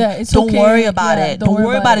expiring. Yeah, it's don't okay. worry about Yeah, it. Don't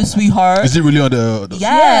worry about it, it. sweetheart. Is it really on the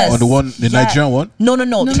Yes. on the one, the Yeah. Nigerian one? No,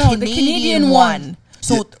 No, the the Canadian Canadian one. one.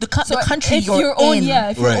 So Yeah. the country if you're your own, in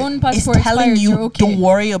if your Right. own is passport telling expires, you you're okay. don't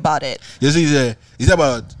worry about it. Yes, it's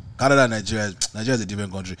about Canada and Nigeria. Nigeria is a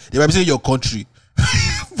different country. They might be saying your country,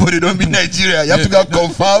 but they don't mean Nigeria. You have to go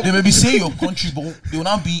confirm. They may be saying your country, but they will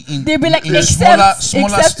not be in. They'll be like, in a except smaller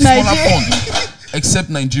Nigeria. font, except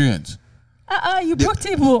Nigerians. You broke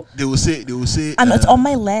table. They will say. And it's on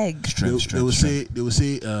my leg. They will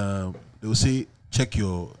say check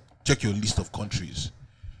your list of countries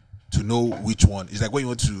to know which one. It's like when you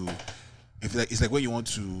want to, it's like when you want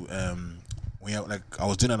to when you're, like, I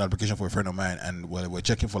was doing an application for a friend of mine and we're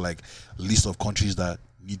checking for like a list of countries that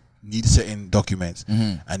need certain documents,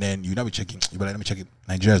 and then you now be checking. You be like, let me check it.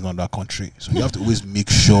 Nigeria is not that country, so you have to always make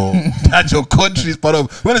sure that your country is part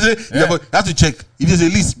of. When I say you have to check if there's a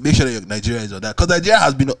list, make sure that Nigeria is on that, because Nigeria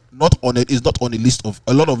has been not on it. Is not on a list of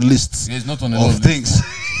a lot of lists It's not on a of lot of things.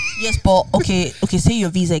 Yes, but okay. Say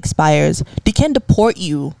your visa expires, they can deport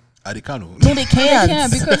you. They can't. No, they can't.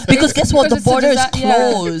 can't, because because guess what? The it's a border is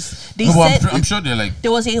yeah. closed. They No, but said I'm sure they're like.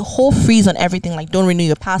 there was a whole freeze on everything. Like, don't renew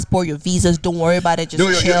your passport, your visas. Don't worry about it. Just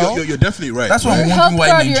No, chill. you're definitely right. That's why I'm Your wondering why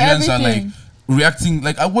health card, your Nigerians are like everything. reacting.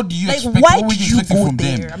 Like, what do you Like, expect? why What were did you you expecting go from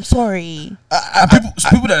there? them? I'm sorry. And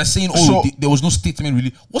people that are saying, "Oh, So- there was no statement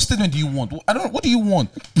really." What statement do you want? I don't know. What do you want?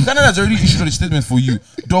 Canada has already issued a statement for you.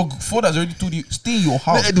 Doug Ford has already told you, stay in your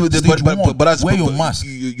house. Stage one, but that's wear your but mask.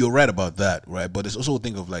 You're right about that, right? But there's also a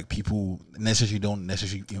thing of like people don't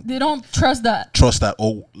necessarily They don't trust that. trust that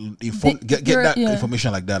or get they're- that yeah.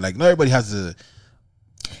 information like that. Like, not everybody has the.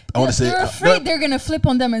 I want to say They're afraid they're gonna flip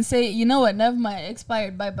on them and say, you know what, never mind,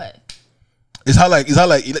 expired, bye bye. It's how like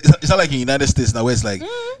in United States now where it's like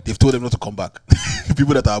they've told them not to come back.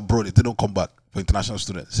 People that are abroad, if they don't come back for international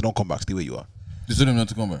students, they don't come back. Stay where you are. They told them not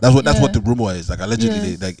to come back. That's what the rumor is. Like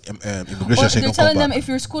allegedly, Yeah. immigration Or say they're don't come telling them back. if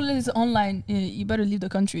your school is online, you better leave the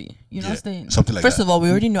country. You're not staying. Something like First that. of all, we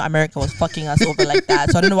already knew America was fucking us over like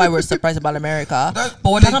that, so I don't know why we're surprised about America. That-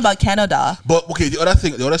 But we're talking about Canada. But okay, the other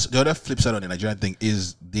thing, the other flip side on the Nigerian thing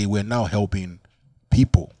is they were now helping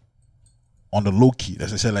people on the low key.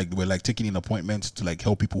 As I said, like they were like taking in appointments to like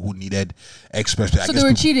help people who needed experts. I So guess they were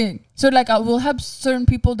people- cheating. So like I will help certain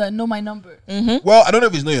people that know my number. Well, I don't know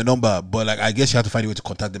if it's not your number, but like I guess you have to find a way to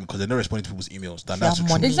contact them because they're not responding to people's emails. That's have the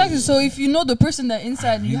money. truth. Exactly. So if you know the person that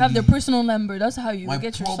inside and you have their personal number, that's how you My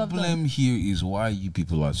get your stuff done. problem here is why you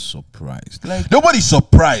people are surprised. Like, Nobody's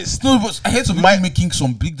surprised. no, but I heard some people making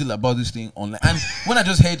some big deal about this thing online, and when I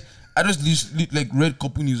just like read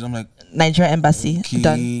couple news. I'm like, Banter Embassy okay,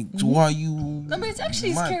 done. so why are you? No, but it's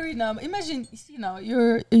actually mad? scary now. Imagine, you see now,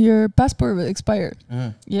 your passport will expire.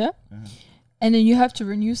 Yeah? And then you have to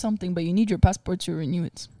renew something, but you need your passport to renew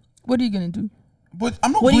it. What are you going to do? But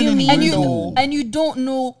I'm not What do going you mean, anywhere though? though. And you don't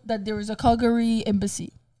know that there is a Calgary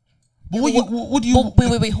embassy. But what do you?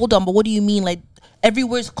 But wait, hold on. But what do you mean? Like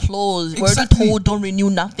everywhere's closed. We're already Exactly. told don't renew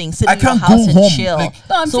nothing. Sit I in your can't house go and home. chill. Like,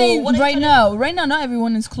 No, I'm So saying what are you right trying to- now. Right now, not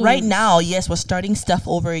everyone is closed. Right now, yes, we're starting stuff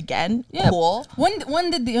over again. Yeah. Cool.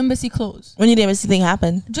 When did the embassy close? When did the embassy thing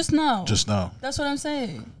happen? Just now. Just now. That's what I'm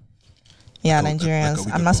saying. Yeah, Like a Nigerians.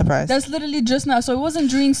 week I'm not ago. surprised. That's literally just now. So it wasn't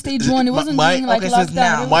during stage Is it- one. It my- wasn't my- during like okay, so it's lockdown.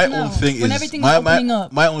 now. It was My now. own thing When is everything is opening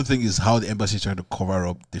up. my own thing is how the embassy is trying to cover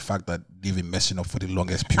up the fact that they've been messing up for the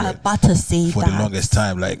longest I'm period. about to say For that. the longest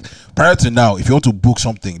time, like prior to now, if you want to book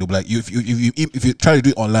something, they'll be like, if you try to do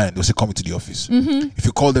it online, they'll say come into the office. If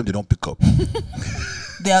you call them, they don't pick up.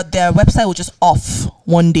 Their website was just off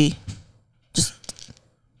one day. Just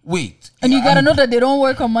Wait. And you gotta know that they don't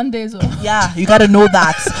work on Mondays. Or yeah, you gotta know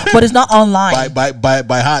that. But it's not online. by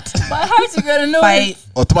heart. by heart, you gotta know By it.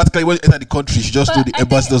 Automatically, when you enter the country, you just But know the I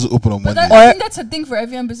embassy think- doesn't open on But Monday. I think that's a thing for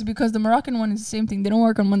every embassy because the Moroccan one is the same thing. They don't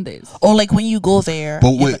work on Mondays. or like when you go there.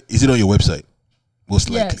 But wait, is it on your website? Most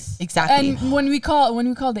likely. Yes, Exactly. And when we call,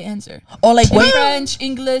 they answer. Or like In when French,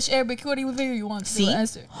 English, Arabic, whatever you want. See? They will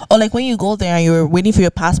answer. or like when you go there and you're waiting for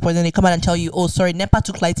your passport, then they come out and tell you, oh, sorry, NEPA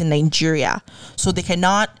took flights in Nigeria, so they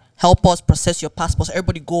cannot help us process your passport. So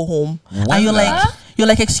everybody go home. And you're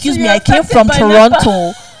like, excuse So me, you're I came affected from by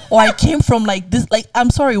Toronto, or I came from like this. Like, I'm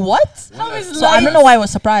sorry, what? How is So I don't know why I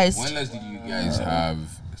was surprised. When last did you guys have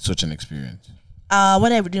such an experience?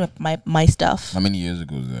 When I did my stuff, How many years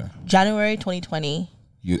ago was that? January 2020.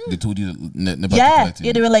 They told you never Yeah,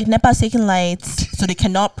 they were like NEPA's taking lights, so they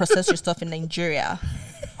cannot process your stuff in Nigeria,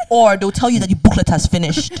 or they'll tell you that your booklet has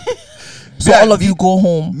finished. So Yeah, all of you go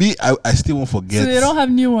home. Me, I still won't forget. So they don't have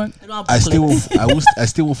new one. They don't have I still booklets. won't, I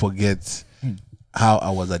still won't forget how I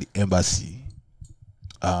was at the embassy,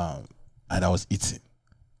 and I was eating,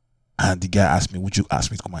 and the guy asked me, "Would you ask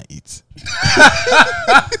me to come and eat?"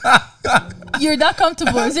 You're that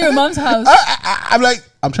comfortable. Is it your mom's house? I'm like,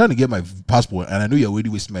 I'm trying to get my passport, and I know you're already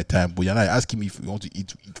wasting my time, but you're not asking me if you want to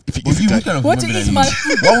eat. If But you what can, kind of What to human eat being my are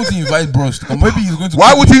you? Why would he invite bros to come? Maybe he's going to.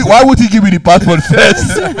 why would he give me the passport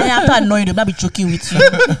first? And after annoying them, I'll be joking with you.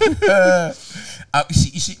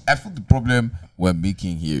 You see, I think the problem we're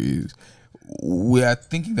making here is we are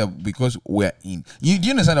thinking that because we're in. Do you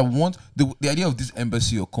understand that once the idea of this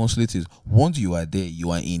embassy or consulate is once you are there,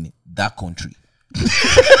 you are in that country. do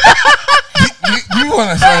you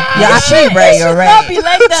understand? You're actually right. You're Not right. be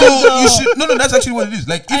like that. So though. you should no, that's actually what it is.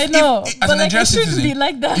 Like if, I know, if as but a like Nigerian it shouldn't citizen, be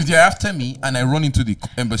like that. if they're after me and I run into the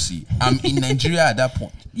embassy, I'm in Nigeria at that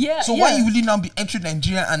point. Yeah. So why you really now be entering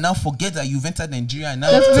Nigeria and now forget that you've entered Nigeria and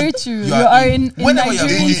now That's very true. You are are in whenever you're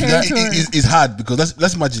Nigerian going there, territory. It's hard because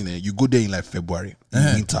let's imagine you go there in like February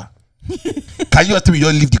in winter. Can you tell me you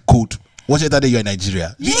don't leave the cold? Once you enter there, you're in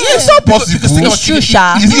Nigeria. It's not possible. Because think about It's true,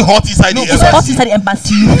 Sha. Is it hot inside the It's embassy? hot inside the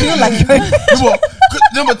embassy. You feel like you're.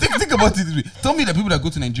 No, but think about it. This way. Tell me the people that go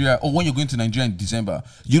to Nigeria or when you're going to Nigeria in December,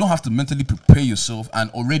 you don't have to mentally prepare yourself and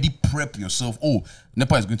already prep yourself. Oh,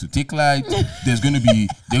 NEPA is going to take light. They're going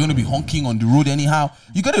to be honking on the road anyhow.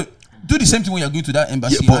 You got to do the same thing when you're going to that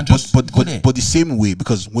embassy and just go there. But the same way,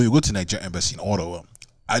 because when you go to Nigerian embassy in Ottawa,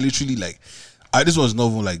 I literally this was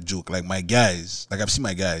not even like joke. Like my guys, like I've seen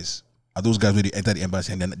my guys, are those guys where they enter the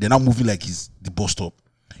embassy and then they're not moving like it's the bus stop.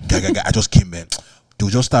 Guy, I just came, man. They'll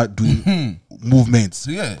just start doing movements.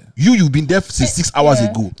 So yeah. You've been there since 6 hours Yeah.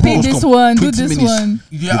 ago. Pay Bros this come, one, do 20 this minutes, one.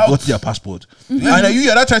 They They're got out. their passport. And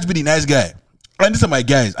you're not trying to be the nice guy. And these are my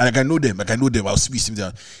guys, and I know them. I'll see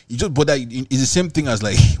them. You just bother. It's the same thing as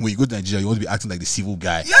like when you go to Nigeria, you want to be acting like the civil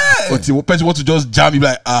guy. Yeah. But the person wants to just jam you,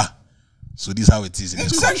 like So this is how it is in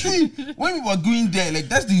this country. Exactly. When we were going there, like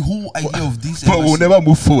that's the whole idea of this. But we'll never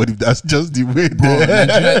move forward if that's just the way. Bro,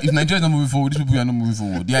 Nigeria, if Nigeria is not moving forward, these people are not moving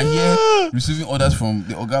forward. They are here receiving orders from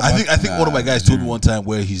the Oga. I think one of my guys told me one time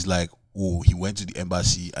where he's like, oh, he went to the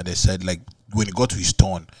embassy and they said like when he got to his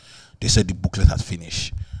turn, they said the booklet had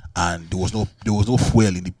finished and there was no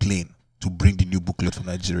fuel in the plane to bring the new booklet from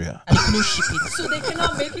Nigeria. And they couldn't ship it. So they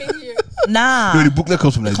cannot make it here. Nah. No, the booklet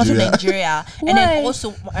comes from It comes from Nigeria. Nigeria. And Why? then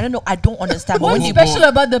also, I don't know, I don't understand. But when What's you special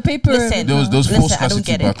about the paper? Listen. There was Listen, full I don't scarcity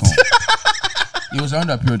get back it. home. It was around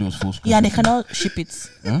that period there was full scarcity. yeah, they cannot ship it.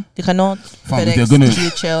 Huh? They cannot Fam, if FedEx, they're gonna-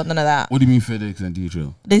 DHL, none of that. What do you mean FedEx and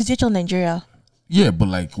DHL? There's DHL in Nigeria. Yeah, but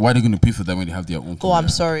like, why are they going to pay for that when they have their own? Oh, I'm courier?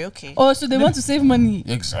 sorry. Okay. Oh, so they want to save money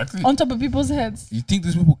Exactly. on top of people's heads. You think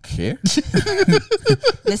these people care?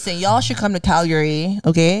 Listen, y'all should come to Calgary,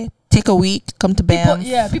 okay? Take a week, come to Banff,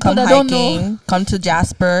 people come that hiking, don't know. come to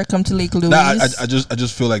Jasper, come to Lake Louise. Nah, I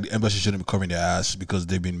just feel like the embassy shouldn't be covering their ass because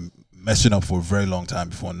they've been messing up for a very long time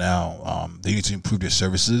before now. They need to improve their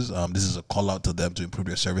services. This is a call out to them to improve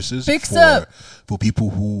their services Fix up. for people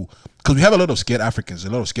who, because we have a lot of scared Africans, a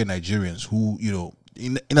lot of scared Nigerians who, you know,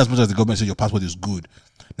 in as much as the government says your passport is good,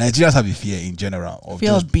 Nigerians have a fear in general of Fear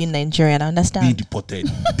just of being Nigerian, I being understand. deported,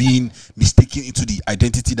 being mistaken into the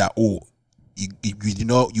identity that you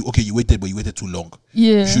waited, but you waited too long.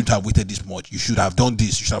 Yeah. You shouldn't have waited this much. You should have done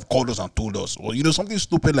this. You should have called us and told us, or something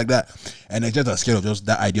stupid like that. And Nigerians are scared of just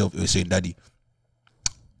that idea of saying, "Daddy,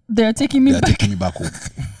 They're taking me they're back. taking me back home."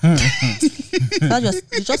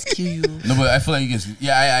 They just kill you. No, but I feel like you guys.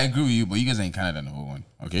 Yeah, I agree with you, but you guys are in Canada number one.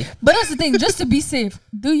 Okay. But that's the thing. Just to be safe,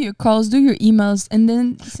 do your calls, do your emails, and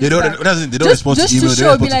then They don't. sit back. They don't Just- respond to just to email. They show,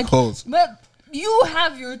 don't be respond like, to calls. But you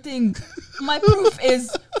have your thing. My proof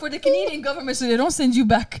is for the Canadian government, so they don't send you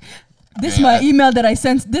back. This Yeah, my I- email that I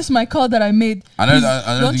sent. This my call that I made. Another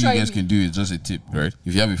Please don't thing you try guys it. can do is just a tip, right?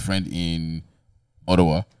 If you have a friend in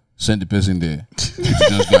Ottawa, send the person there to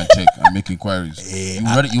just go and check and make inquiries.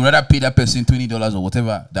 You rather pay that person $20 or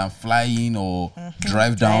whatever than fly in or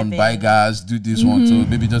drive down, Driving. buy gas, do this one. So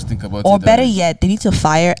maybe just think about Or it. better yet, they need to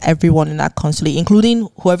fire everyone in that consulate, including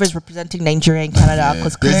whoever's representing Nigeria in Canada.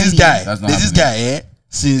 Because There's this clearly, guy. That's not There's this happening. guy.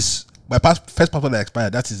 Since my first passport that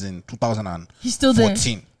expired, that is in 2014. He's still there.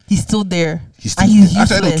 he's still there. He's still and he's there.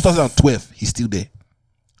 Actually, no, useless. 2012. He's still there.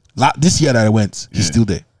 This year that I went, he's still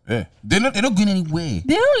there. Yeah. They're not going anywhere.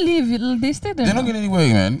 They don't leave. They stay there. They're not now. going anywhere,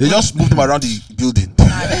 man. They just moved him around the building.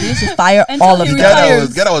 Nah, they need to fire Until all of he The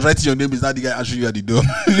them. guy that was writing your name is not the guy answering you at the door.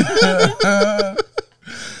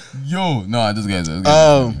 Yo, no, those guys.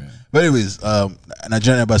 But anyways,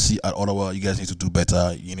 Nigerian embassy at Ottawa, you guys need to do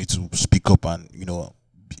better. You need to speak up and do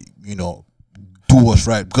what's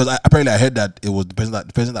right. Because apparently I heard that it was the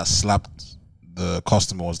person that slapped the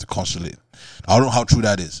customer was the consulate. I don't know how true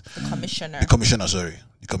that is. The commissioner. The commissioner, sorry.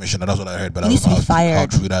 The commissioner, that's what I heard, but I He don't know needs to be how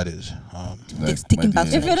fired. true that is. It's taking back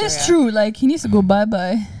to If it is Nigeria. true, like he needs to go bye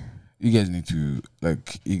bye. You guys need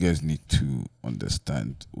to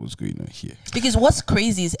understand what's going on here. Because what's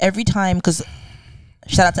crazy is every time, because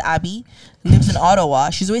shout out to Abby, lives in Ottawa.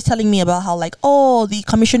 She's always telling me about how like, oh, the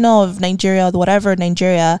commissioner of Nigeria, whatever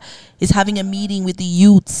Nigeria, is having a meeting with the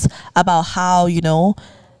youths about how,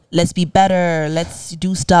 let's be better, let's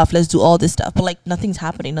do stuff, let's do all this stuff. But like nothing's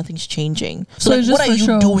happening, nothing's changing. So So like, it's what just are for you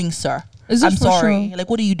show. doing, sir? It's I'm just for sorry. show. Like,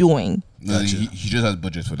 what are you doing? No, Gotcha. he just has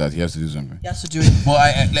budget for that. He has to do something. He has to do it. But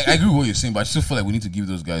I agree with what you're saying, but I still feel like we need to give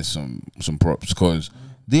those guys some props because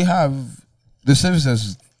the service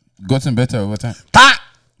has gotten better over time.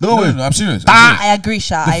 No way. I'm serious. I agree,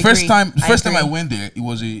 Sha. The I first agree. time I went there, it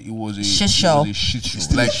was a Shit show. It was a shit show.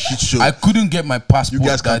 Still a shit show. I couldn't get my passport. You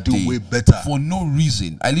guys can that do day way better. for no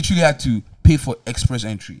reason. I literally had to pay for express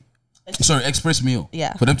entry. Sorry, express mail.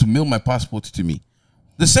 Yeah. For them to mail my passport to me.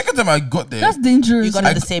 The second time I got there, That's dangerous. You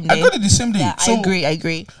got it the same I day. got it the same day. Yeah, So I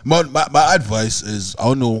agree. My advice is, I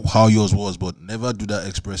don't know how yours was, but never do that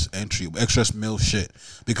express mail shit.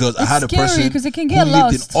 Because I It's had a scary person 'cause it can who get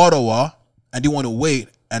lived lost. in Ottawa and didn't want to wait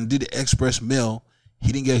and did the express mail.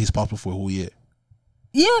 He didn't get his passport for a whole year.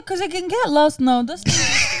 Yeah, because it can get lost now. That's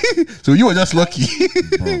So you were just lucky.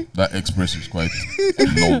 bro, that express is quite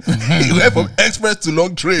long. You went from express to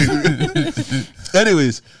long train.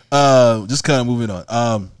 Anyways, just kind of moving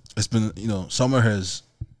on. It's been, summer has,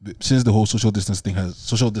 since the whole social distancing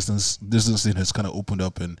has kind of opened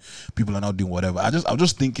up and people are now doing whatever. I'm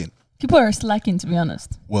just thinking, people are slacking. To be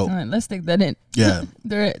honest. Well, All right, let's take that in. yeah.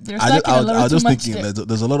 They're slacking a I little was too just much thinking there.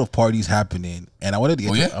 there's a lot of parties happening, and I wanted to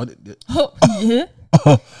get Oh, your- yeah? I wanted- Oh yeah.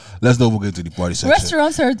 let's not get into the party section.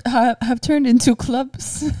 Restaurants have turned into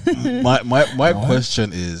clubs. My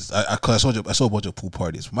question is, cause I saw a bunch of pool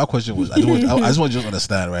parties. My question was, I just want to just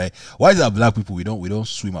understand, right? Why is that black people we don't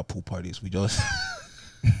swim at pool parties? We just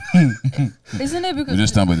Isn't it We because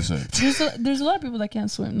just stand by the side. there's a lot of people that can't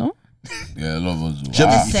swim, no? Yeah, a lot of us do. Shep,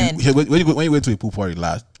 Listen. when you went to a pool party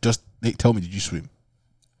last, just tell me, did you swim?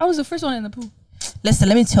 I was the first one in the pool. Listen,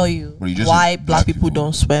 let me tell you But you just why said black black people people.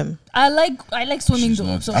 don't swim. I like swimming She's though.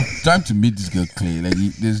 not- So I'm trying to meet this girl clear. Like,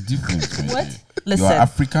 there's difference. Right What? there. Listen. You are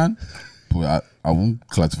African, but I won't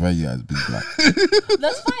classify you as being black.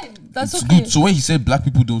 that's fine. That's It's okay. good. So when he said black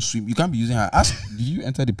people don't swim, you can't be using her. Ask, did you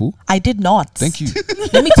enter the pool? I did not. Thank you.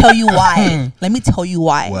 Let me tell you why. Let me tell you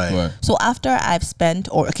why. Why? Right. So after I've spent,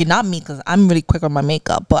 or okay, not me, because I'm really quick on my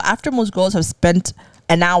makeup, but after most girls have spent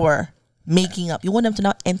an hour making up, you want them to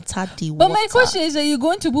now enter the But water. my question is, are you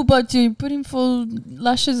going to pool but you're putting full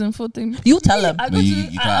lashes and full thing? You tell them. I go No, to, you I'm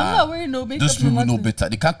can't. not wearing no makeup. Those people no know nothing. better.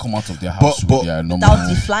 They can't come out of their house but- with their normal. Without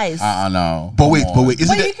the flies. Now. But Come wait, on. isn't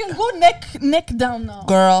But you it? can go neck down now.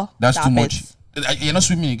 Girl, That's stop too much. it. You're not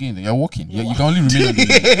swimming again. You're walking. You can only remain on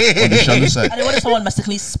the shallow side. I don't want someone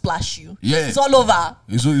mistakenly splash you. Yeah. It's all over.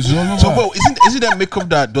 It's all over. So, bro, isn't that makeup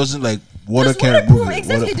that doesn't like water There's can't waterproof. remove it?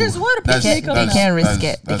 Exactly. There's waterproof That's- makeup they now. can't risk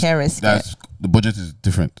it. They can't risk that's, The budget is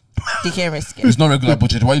different. They can't risk it. It's not regular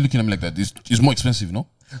budget. Why are you looking at me like that? It's more expensive, no?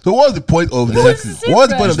 So what's the point of Exactly. It's the same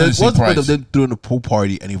what's the point of them? price. It's the What's the point of price. them throwing a pool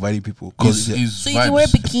party and inviting people? It's, Because it's So you can wear a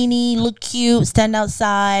vibes. bikini, look cute, stand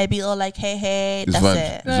outside, be all like, hey, It's that's vibes.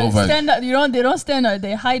 it. It's all vibes. Stand out. They don't stand out.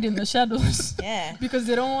 They hide in the shadows Yeah. because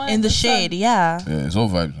they don't want In the sun. shade, yeah. Yeah, it's all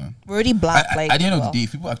vibes, man. We're already black. At the end of the day,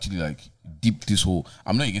 if people actually like deep this whole,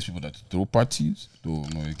 I'm not against people that throw parties, though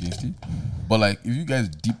I'm not against it. But like, if you guys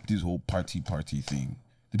deep this whole party thing,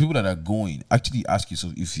 the people that are going actually ask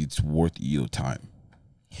yourself if it's worth your time.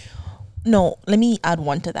 No, let me add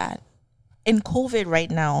one to that. In COVID right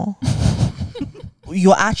now,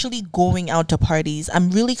 you're actually going out to parties.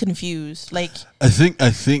 I'm really confused. Like, I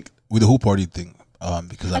think with the whole party thing,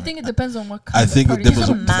 because I think it depends on what kind I think of it party. depends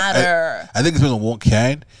doesn't on matter. I think it depends on what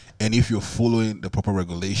kind and if you're following the proper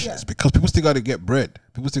regulations. Because people still got to get bread.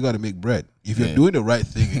 People still got to make bread. If you're Yeah. doing the right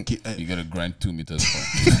thing, You gotta grind 2 meters apart.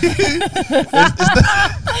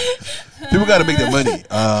 people got to make their money.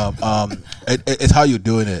 It's how you're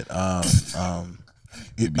doing it.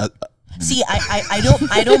 see,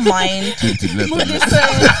 I don't mind. To the left, to the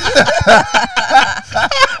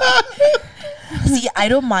left. See, I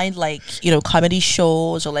don't mind like, comedy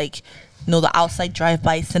shows or like, the outside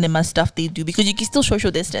drive-by cinema stuff they do because you can still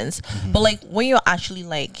social distance. But like when you're actually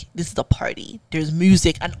like, this is a party, there's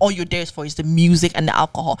music, and all you're there for is the music and the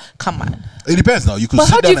alcohol. Come on. It depends now. You could But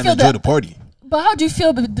how sit do you down and feel enjoy that- the party. But how do you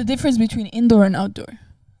feel the difference between indoor and outdoor?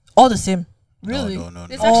 All the same. Really? No.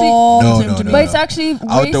 It's actually, All No, the same no, to no, me. but it's actually way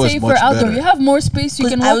Outdoor is safer much outdoor. better. You have more space. You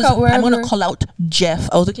 'Cause can I walk out wherever. I'm gonna call out Jeff.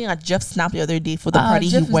 I was looking at Jeff's snap the other day for the party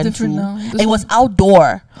Jeff he is went to. different now. This It was one-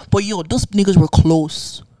 outdoor, but those niggas were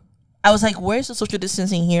close. I was like, "Where's the social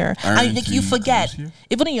distancing here?" Aren't And like you you forget, close here?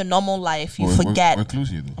 even in your normal life, you We're forget. close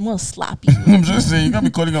here, though. I'm gonna slap you. I'm just saying, you can't be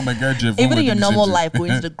calling out my guy Jeff. when Even we're in your doing the same normal thing. life,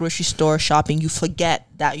 going to the grocery store, shopping, you forget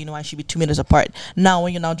that I should be 2 meters apart. Now,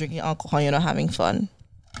 when you're now drinking alcohol, you're not having fun.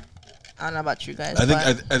 I don't know about you guys. I think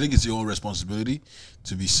but I think it's your own responsibility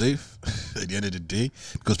to be safe at the end of the day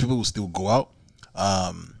because people will still go out.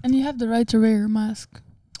 and you have the right to wear your mask.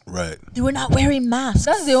 Right. they were not wearing masks.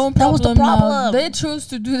 That's their own That was problem. the problem. Now. They chose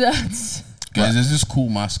to do that. Guys, there's this cool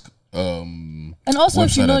mask. And also,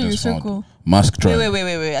 if you website know I your just found. circle, Mask Tribe.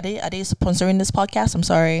 Wait. Are they sponsoring this podcast? I'm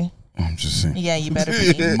sorry. I'm just saying. Yeah, you better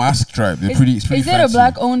be. Mask Tribe. They're is, pretty. It's pretty is it a fancy.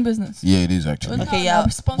 black-owned business? Yeah, it is actually. Okay. Okay, yeah.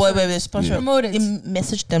 Sponsor. Wait, sponsor. Yeah. Promote it.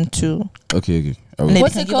 Message them too. Okay. I And will. they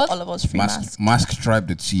What's can it give called? all of us free masks.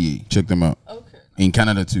 Masktribe.ca. Check them out. Okay. In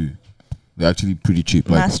Canada too. They're actually pretty cheap.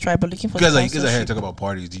 Like Mask tribe, but looking for You guys are here to sponsorship. talk about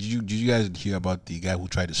parties. Did you guys hear about the guy who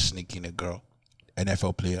tried to sneak in a girl,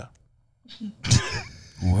 NFL player?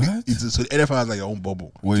 what? So the NFL has like their own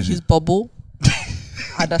bubble What is His it? bubble. in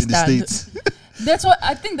the Understand. states. That's what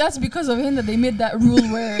I think. That's because of him that they made that rule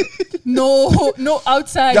where no Y'all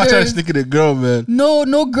trying to outsiders, sneak in a girl, man.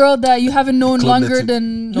 no girl that you haven't known Club longer let him-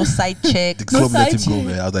 than. No side chick. The No club let him side go, chick.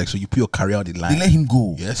 man. I was like, so you put your career on the They line? let him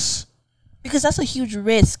go. Yes. Because that's a huge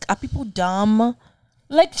risk. Are people dumb?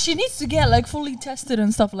 Like she needs to get like fully tested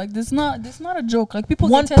and stuff. Like this not a joke. Like people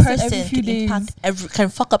One get tested person every few can days. impact can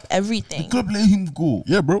fuck up The everything. club let him go.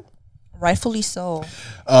 Yeah, bro. Rightfully so.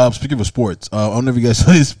 Speaking of sports, I don't know if you guys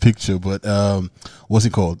saw this picture, but what's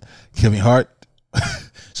it called? Kevin Hart.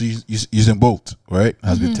 So using Bolt, right?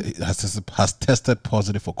 Has tested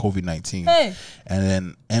positive for COVID-19, Hey, and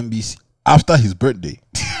then NBC after his birthday,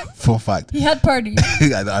 Fun fact. He had party.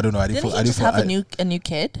 I don't know. I didn't. Didn't I he didn't. just have a new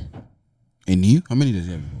kid? A new? How many does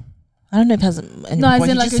he have? I don't know if he has a No, as newborn. in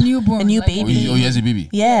He like a just- newborn. a new like, baby. Oh, he has a baby.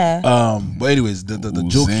 Yeah. But anyways, the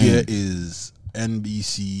joke Zen. here is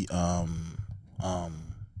NBC.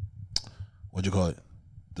 What do you call it?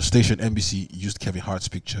 The station NBC used Kevin Hart's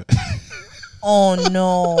picture. Oh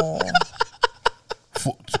no.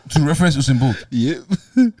 To reference Usain Bolt. Yep.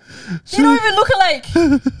 They don't even look alike.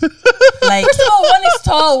 Like First of all, one is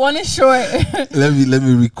tall, one is short. let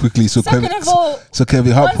me read quickly. So Second Kevin, of all, so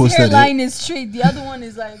Kevin Hart one's posted hairline it. is straight, the other one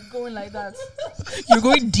is like going like that. you're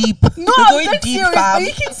going deep. No, you're I'm going dead deep, serious. fam. But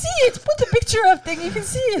you can see it. Put the picture up thing. You can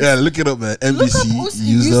see it. Yeah, look it up, man. Look up NBC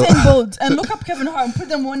used Usain up. Bolt and look up Kevin Hart and put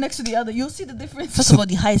them one next to the other. You'll see the difference. First of all,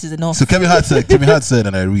 the height is enough. So Kevin Hart said,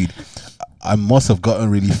 and I read, I must have gotten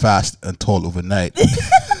really fast and tall overnight.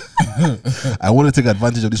 I want to take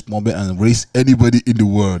advantage of this moment and race anybody in the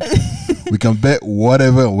world. We can bet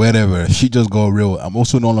whatever, wherever. She just got real. I'm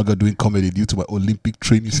also no longer doing comedy due to my Olympic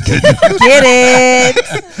training schedule. Get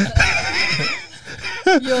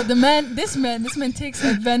it? Yo, this man takes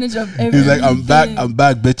advantage of everything. He's like, I'm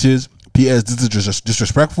back, bitches. P.S. This is just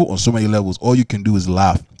disrespectful on so many levels. All you can do is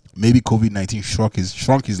laugh. Maybe COVID-19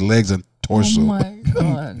 shrunk his legs and torso. Oh my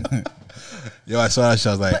god. Yo, I saw that shit.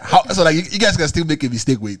 I was like, how? So like, you guys can still make a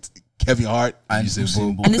mistake with Kevin Hart and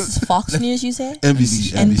Usain Bolt. And this is Fox News, you say?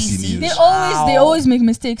 NBC NBC. News. They always make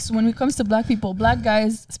mistakes when it comes to black people, black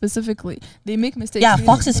guys specifically. They make mistakes. Yeah, They-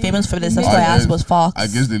 Fox is famous for this. That's I why I asked guess- was Fox. I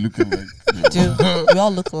guess they look like. Dude, we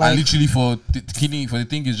all look And alike. literally for the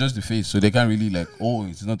thing is just the face, so they can't really like. Oh,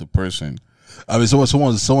 it's not the person. I mean,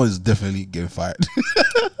 someone is definitely getting fired.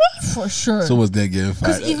 For sure. Someone's there getting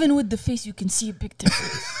Because fired. even with the face, you can see a big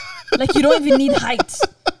difference. Like you don't even need height.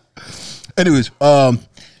 Anyways,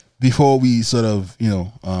 before we sort of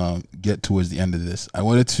get towards the end of this, I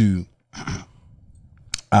wanted to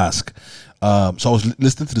ask. So I was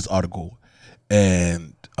listening to this article,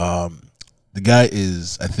 and the guy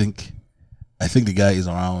is, I think the guy is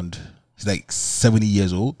around. He's like 70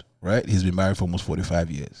 years old, right? He's been married for almost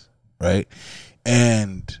 45 years, right?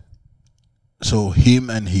 And so him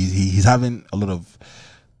and he's having a lot of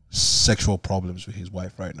sexual problems with his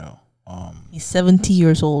wife right now. He's 70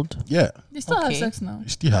 years old. They still have Okay. sex now. He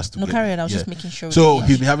still has to. No, get- carry on. I was yeah. just making sure. So we-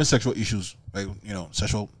 he's been having sexual issues, like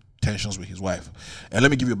sexual tensions with his wife. And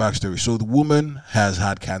let me give you a backstory. So the woman has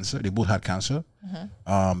had cancer. They both had cancer,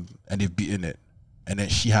 and they've beaten it. And then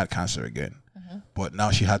she had cancer again, but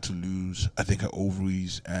now she had to lose, I think, her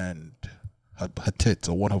ovaries and her tits,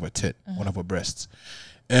 or one of her one of her breasts.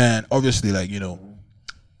 And obviously, like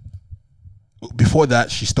before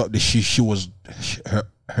that, she stopped.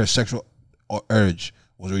 Her sexual urge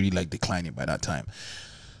was already like declining by that time.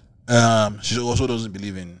 She also doesn't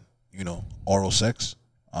believe in oral sex.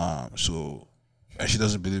 So, and she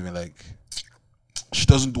doesn't believe in like she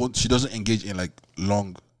doesn't engage in like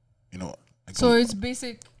long, like So it's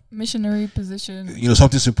basic missionary position.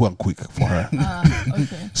 something simple and quick for her.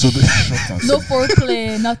 Okay. So No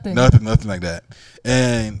foreplay, nothing. nothing like that.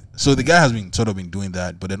 And so the guy has been sort of been doing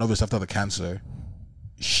that, but then obviously after the cancer,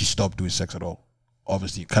 she stopped doing sex at all.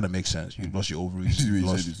 Obviously, it kind of makes sense. You lost your ovaries. You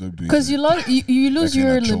lost, Because you lose Like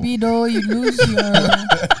your natural. libido, you lose your.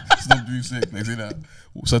 Stop doing sex. Like say that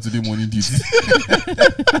Saturday morning duty.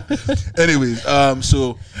 anyways,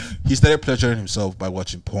 so he started pleasuring himself by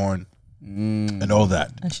watching porn and all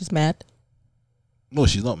that. And she's mad. No,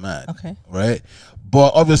 she's not mad. Okay. Right?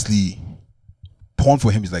 But obviously, porn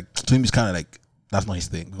for him is like, to him, is kind of like, that's not his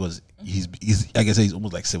thing, because he's like I say, he's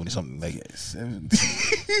almost like 70 something. Like, 70.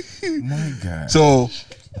 My God. so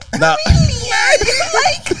now,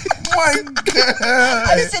 My God.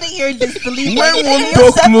 I'm sitting here in disbelief. When one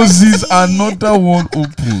door closes, another one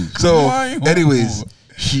opens. so My anyways, God.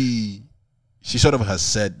 she sort of has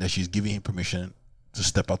said that she's giving him permission to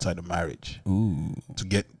step outside of marriage Ooh. to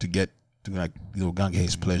like go and get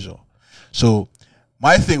his pleasure. So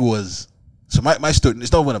my thing was, so my story,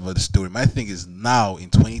 it's not one about the story. My thing is now in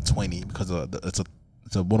 2020, because it's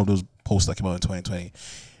one of those posts that came out in 2020.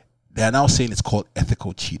 They are now saying it's called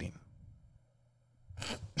ethical cheating.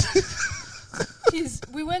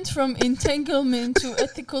 We went from entanglement to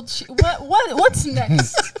ethical. What's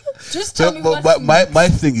next? Just tell me what's But next. my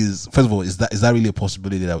thing is, first of all, is that really a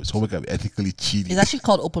possibility that someone can be ethically cheating? It's actually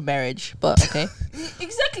called open marriage, but okay.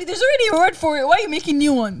 Exactly. There's already a word for it. Why are you making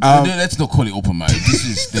new ones? Let's not call it open marriage.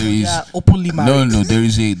 There is Yeah, openly married. no. There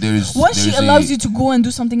is Once she there is allows you to go and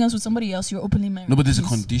do something else with somebody else, you're openly married. No, but there's a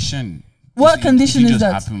Yes. condition. What It condition didn't is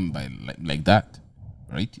just that? happen by like that,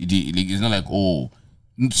 right? It's not like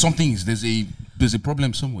something is there's a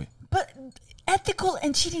problem somewhere. But ethical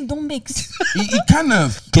and cheating don't mix. It kind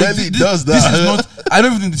of Clearly it does This that. is not. I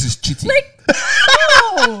don't even think this is cheating.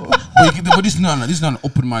 No. But this is not an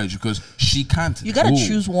open marriage because she can't. You gotta go.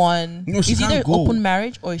 choose one. No, she it's either can't go. open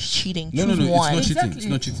marriage or it's cheating. No, choose no, one. it's not cheating. Exactly. It's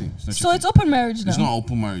not cheating. It's not So cheating. it's open marriage now. It's not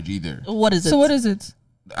open marriage either. What is it? So what is it?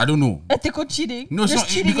 I don't know. Ethical cheating. No, it's There's not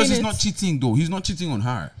cheating because in it's it. not cheating though. He's not cheating on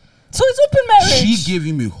her. So it's open marriage. She gave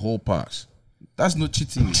him a whole pass. That's not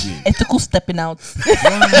cheating again. ethical stepping out? No,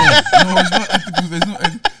 it's not ethical. There's no.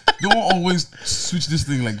 Don't always switch this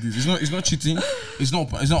thing like this. It's not cheating. It's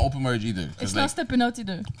not open marriage either. It's not stepping out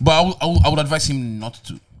either. But I would advise him not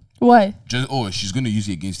to. Why? She's gonna use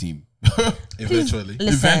it against him. Eventually. Listen,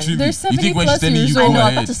 Eventually, they're you 70 think when she's plus telling you, years go I old. know. I'm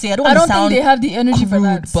ahead. about to say I don't, I wanna don't think sound they have the energy for crude,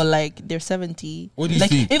 that. but like they're 70. What do you like,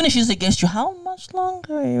 think? Even if she's against you, how much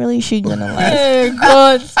longer really is she gonna last? Hey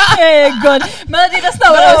God, hey God, Melody, that's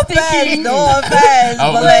not what I was thinking. No offense.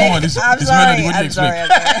 Oh, but come like, on, this I'm Melody, sorry. what do you I'm sorry.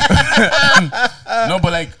 expect? No,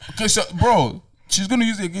 but like, okay, so bro, she's gonna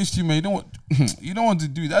use it against you, man. You don't want to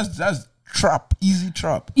do it. That's trap, easy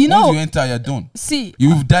trap. You know- Once you enter, you're done. See,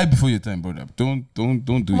 You will die before your time, brother. Don't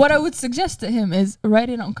do what it. I would suggest to him is write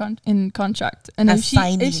it on in contract, and And if she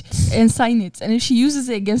sign if it. she- and sign it, and if she uses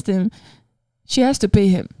it against him, she has to pay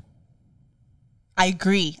him. I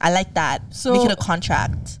agree. I like that. So- Make it a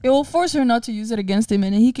contract. It will force her not to use it against him,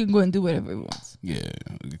 and then he can go and do whatever he wants. Yeah,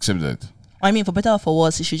 except that. I mean, for better or for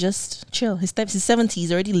worse, he should just chill. He's 70.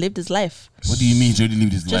 He's already lived his life. What do you mean? He's already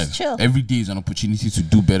lived his Just life. chill. Every day is an opportunity to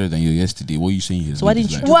do better than your yesterday. What are you saying? He has So why lived didn't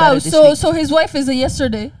his you life? do Wow, better this so week? so his wife is a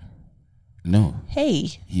yesterday. No, Hey,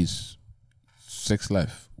 his sex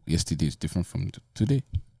life yesterday is different from today.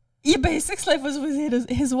 Yeah, but his sex life was with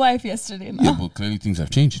his wife yesterday. No? Yeah, but clearly things have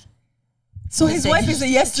changed. So his Listen, wife he's is a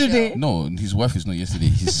just yesterday. chill. No, his wife is not yesterday.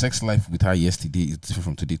 His sex life with her yesterday is different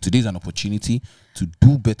from today. Today is an opportunity to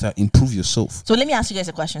do better, improve yourself. so let me ask you guys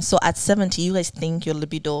a question. So at 70, you guys think your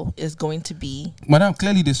libido is going to be? Madam,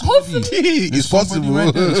 clearly there's somebody. It's There's somebody possible.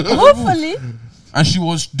 right there. It's possible. Hopefully, And she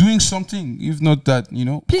was doing something, if not that,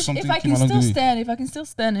 please, something if I came can along still the way.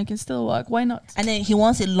 stand, I can still walk. Why not? And then he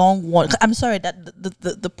wants a long one. I'm sorry that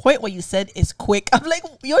the point where you said is quick. I'm like,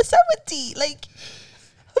 you're 70. Like,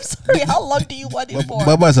 I'm sorry. How long do you want it for?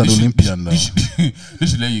 Baba is an They should- Olympian now. They should, they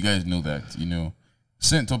should let you guys know that,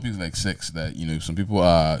 certain topics like sex that, some people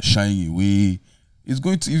are shying away. It's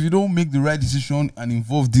going to, if you don't make the right decision and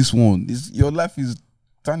involve this one, your life is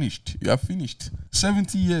tarnished. You are finished.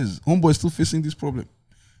 70 years. Homeboy is still facing this problem.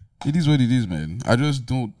 It is what it is, man. I just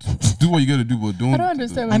don't do what you gotta do, but don't. I don't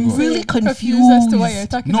understand. What I'm you're really saying. Confused as to what you're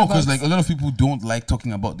talking No, about. because like a lot of people don't like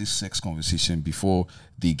talking about this sex conversation before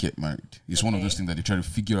they get married. It's one of those things that they try to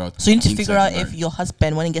figure out. So you need to inside figure out the if marriage. your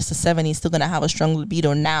husband, when he gets to 70, is still gonna have a strong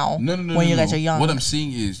libido now. No, when you guys are young. What I'm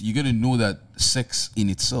saying is, you gotta know that sex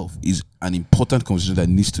in itself is an important conversation that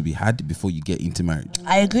needs to be had before you get into marriage.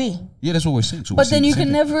 I agree. Yeah, that's what we're saying. So But we're then saying you the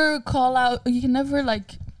same can thing. never call out. You can never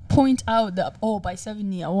like point out that by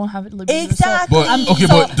 70 I won't have it libido. So Exactly. But okay, So-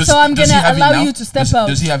 but does, so I'm does he gonna have it allow now? you to step does, out.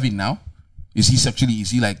 Does he have it now? Is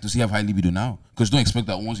he have high libido now? Because don't expect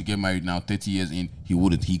that once you get married now, 30 years in, he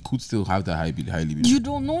wouldn't. He could still have that high libido. you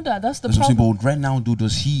don't know that. That's the That's what I'm saying. problem. But right now, dude,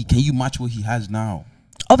 can you match what he has now?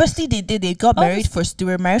 Obviously, they did. They got married they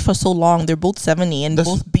were married for so long. They're both 70 and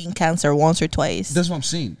That's- both beating cancer once or twice. That's what I'm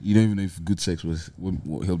saying. You don't even know if good sex will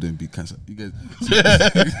help them beat cancer. You guys,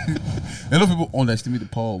 a lot of people underestimate the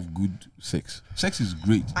power of good sex. Sex is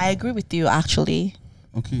great. I agree with you, actually.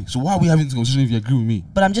 Okay, so why are we having this conversation if you agree with me?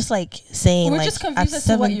 But I'm just like saying, We're like, just at confused as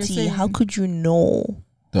to what you're 70, how saying. could you know?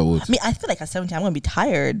 That was. I mean, I feel like at 70, I'm gonna be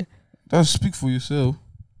tired. That speak for yourself.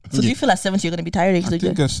 So do you feel at 70 you're gonna be tired? I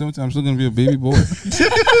think at 70, I'm still gonna be a baby boy.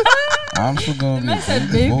 I'm still gonna be Man a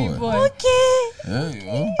said baby, baby boy. boy. Okay. Yeah, you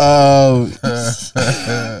know.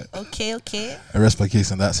 Okay. I rest my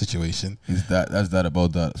case in that situation. That's that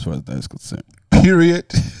about that as far as that is concerned. Period.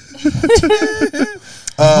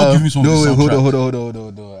 give me some no, of the wait, hold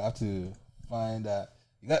soundtrack. on. I have to find that.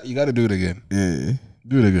 You got to do it again. Yeah,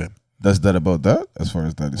 Do it again. that's that about that as far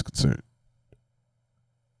as that is concerned.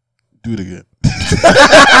 Do it again.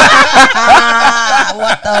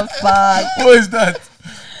 What the fuck? What is that?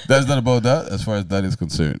 That's not about that as far as that is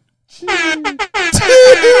concerned.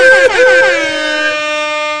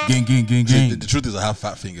 Gang. The truth is, I have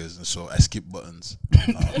fat fingers, and so I skip buttons.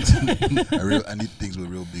 I need things with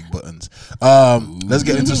real big buttons. Let's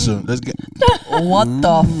get into some. What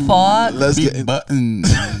the fuck? Let's get Big in,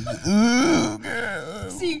 buttons. Ooh, girl.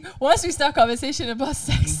 once we start conversation about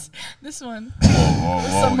sex, this one.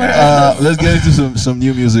 Let's get into some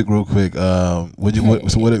new music real quick. What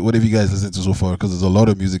have you guys listened to so far? Because there's a lot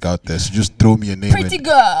of music out there. So just throw me a name. Pretty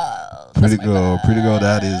girl. Pretty girl.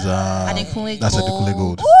 That is Adekunle that's Gold. Adekunle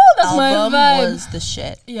Gold. Ooh, that's my Album vibe. was the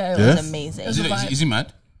shit. Yeah, it Yeah? was. It's amazing. Is he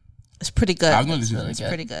mad? It's pretty good. I've not listened to really it. It's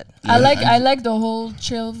pretty good. I like the whole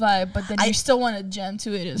chill vibe, but then you still want to jam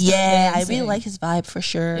to it. And start Yeah, I dancing. really like his vibe for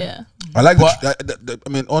sure. Yeah. I like. I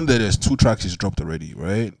mean, on there's 2 tracks he's dropped already,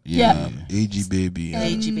 right? Yeah. AG Baby and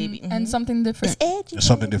AG Baby. And something different. It's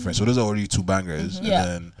something different. So those are already 2 bangers.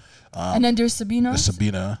 Yeah. And then there's Sabina. There's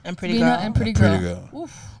Sabina. and Pretty Sabina Girl. and Pretty Pretty Girl. Girl.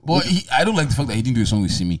 Oof. But I don't like the fact that he didn't do a song with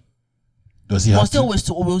Simi. Does he Well, have still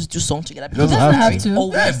to? always do songs together. He doesn't Doesn't have have to. to.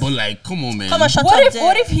 Always. Yeah, but like, come on, man. Come on, shut What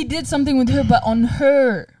up. if he did something with her, but on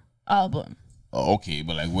her album? Oh, okay,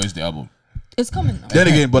 but like, where's the album? It's coming now. Then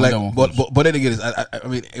again, but Wonder like, Woman. but then again, I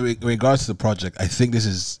mean, in regards to the project, I think this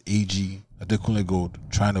is AG Adekunle Gold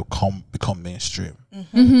trying to become mainstream,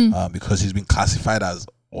 because he's been classified as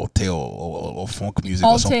Alte or funk music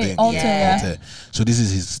or Alte, something. Alte, Yeah. yeah. So this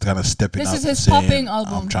is his kind of stepping This out. is his saying, popping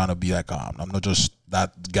album. I'm trying to be like, I'm not just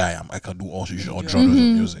that guy. I can do all genres of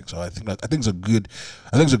music. So I think it's a good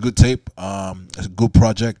tape. It's a good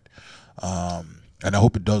project. And I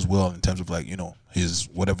hope it does well in terms of like, his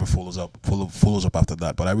whatever follows up after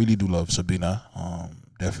that. But I really do love Sabina.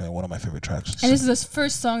 Definitely one of my favorite tracks. And this is the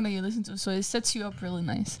first song that you listen to, so it sets you up really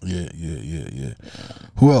nice. Yeah.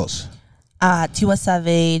 Who else? Tiwa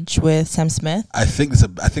Savage with Sam Smith. I think listen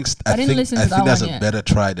to that that's one a yet. better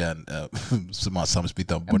try than Sam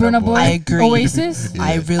Smith and Burna Boy. I agree. Oasis. Yeah.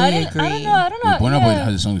 I really agree. I don't know. Burna Boy yeah.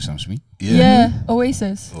 has a song with Sam Smith. Yeah,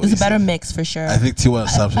 Oasis. It's a better mix for sure. I think Tiwa and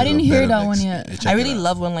Sam Smith. I didn't is a hear better that mix. one yet. Yeah, check I it really out.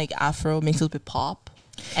 love when like Afro mixes with pop,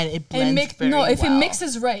 and it blends If very it well.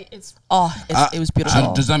 mixes right, it's it was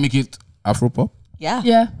beautiful. Does that make it Afro pop? Yeah.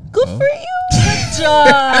 yeah. Good for you. Good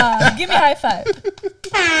job. Give me a high five.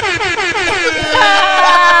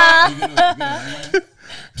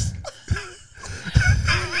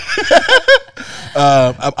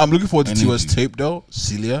 I'm looking forward to Anything. Tiwa's tape though.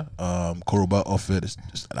 Celia, Koroba off it.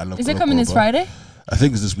 I love. Is it Koroba. coming this Friday? I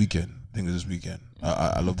think it's this weekend.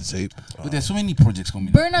 I love the tape. But there's so many projects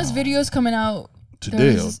coming. Burna's video's coming out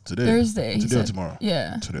Today Thursday. he Today or said. tomorrow.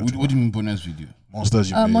 Yeah. Today or What tomorrow. do you mean Burna's video? Monsters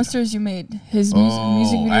you made. Monsters You Made. His Oh,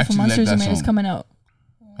 music I video for actually like Monsters that You Made is song. coming out.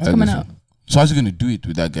 It's coming out. So how's he gonna do it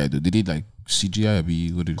with that guy though? Did they like CGI or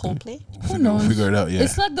be what did it call it? Coldplay. Who knows? Figure it out. Yeah.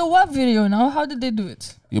 It's like the WAP video now. How did they do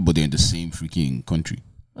it? Yeah, but they're in the same freaking country.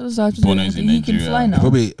 What does that have to do with Burna is in anything? He can Nigeria. fly now.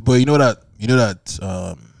 Probably, but you know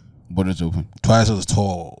that Borders open. Twice as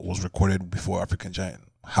Tall was recorded before African Giant.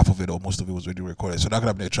 Half of it or most of it was already recorded. So that could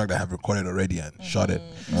have been a track that I have recorded already and shot it.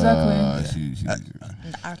 Exactly. I see.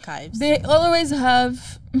 In the archives. They always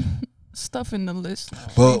have stuff in the list.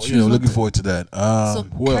 But They choose what looking to- forward to that. So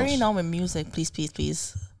Who carrying else? on with music,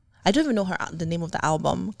 please. I don't even know the name of the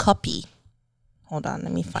album. Copy. Hold on,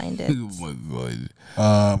 let me find it. Oh my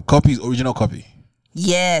god. Copy's original copy.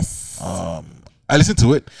 Yes. I listened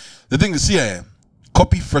to it. The thing is,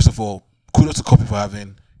 Copy. First of all, kudos to Copy for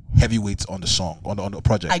having heavyweights on the song on the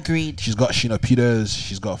project. Agreed. She's got Sheena Peters.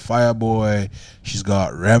 She's got Fireboy. She's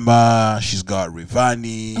got Rema. She's got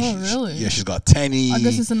Rivani. Oh, really? Yeah, she's got Tenny. I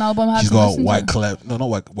guess it's an album I have She's to got listen White to. Clef. No,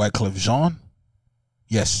 not White Clef Jean.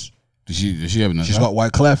 Yes, Does she have another? she's got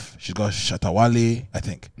White Clef. She's got Shatawale. I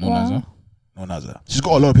think. no Wow. Naza? No Naza. She's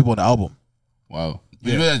got a lot of people on the album. Wow.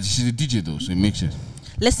 Yeah. You know that she's a DJ though, so it makes sense.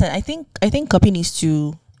 Listen, I think Copy needs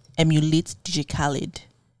to emulate DJ Khaled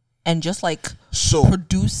and just like So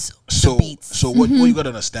produce the beats. So what you gotta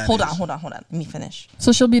understand? Hold is- on. Let me finish.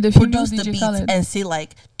 So she'll be the female Produce the DJ beats Khaled. and say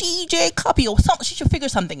like DJ Copy or something. She should figure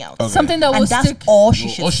something out. Okay. Something that will And that's stick. all she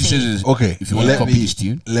No, should all she say. says is Okay, if you want to copy this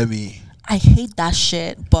tune, let me. I hate that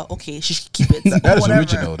shit, but okay, she should keep it. That is Whatever.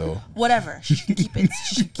 original though. Whatever, she should keep it.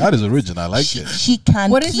 She should keep That is original. I like she, it. she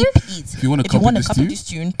can What is keep it? it. If you wanna copy wanna this copy tune? this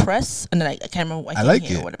tune, press and then I can't remember what I like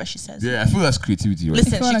hear it. or whatever she says. yeah, I feel that's creativity, right?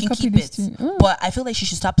 Listen, If you wanna she can copy keep this it, tune. Oh. but I feel like she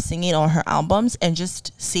should stop singing on her albums and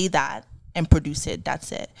just say that and produce it.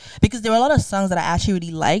 That's it. Because there were a lot of songs that I actually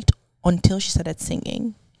really liked until she started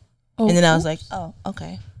singing, Oh, and then I was like, oh,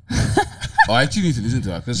 okay. Oh, I actually need to listen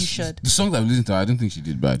to her because You should. the songs I've listened to, I don't think she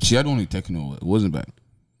did bad. She had only techno; it wasn't bad.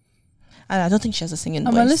 I don't think she has a singing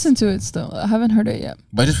I'm voice. gonna listen to it still. I haven't heard it yet.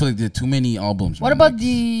 But I just feel like there are too many albums. What man. about Like,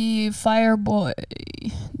 the Fireboy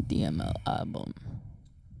DML album?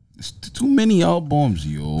 it's too many albums,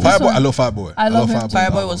 yo? Fireboy, one? I love Fireboy. I love him.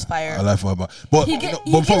 Fireboy was fire. I like Fireboy. But, He get-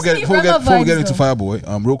 he but before we gives get me Rema before we get vibes, into though.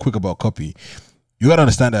 Fireboy, real quick about Copy, you gotta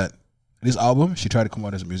understand that this album she tried to come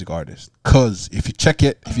out as a music artist. Cause if you check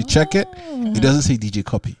it, it doesn't say DJ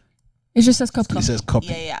Copy. It just says copy. It says copy.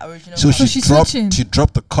 Yeah, original. So copy. she's switching. she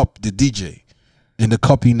dropped the DJ in the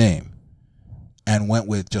copy name and went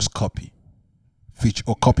with just copy. Feature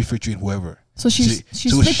or copy featuring whoever. So she's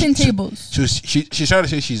so flipping tables. So she's trying to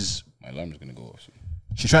say she's My alarm is gonna go off.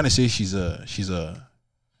 she's trying to say she's a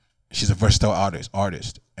versatile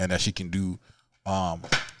artist and that she can do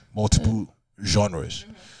multiple genres.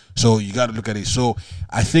 So you got to look at it. So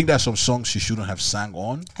I think that some songs she shouldn't have sang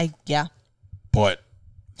on, but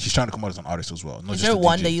she's trying to come out as an artist as well. Not Is just there a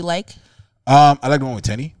one DJ. that you like? I like the one with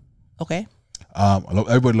Tenny. Okay.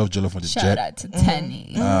 Everybody loves Jollof on the Shout Jet. out to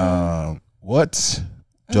Tenny. What?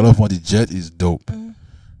 Jollof on the Jet is dope.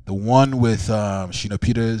 The one with Sheena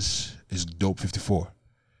Peters is dope. 54.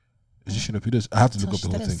 Is it Sheena Peters? I have to look up the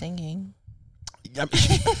whole thing. Singing. Yeah,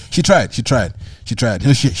 she tried. She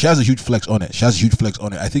has a huge flex on it.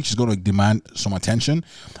 I think she's going to demand some attention.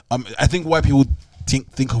 I think why people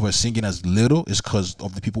think of her singing as little is because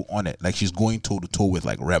of the people on it. Like she's going toe to toe with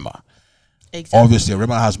like Rema. Exactly. Obviously,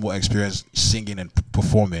 Rema has more experience singing and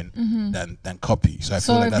performing than Copy. So I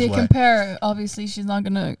feel like if that's they why. compare, obviously she's not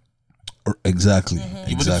gonna. Exactly.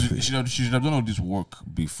 But Exactly. she should have done all this work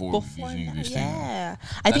before using this thing. Yeah.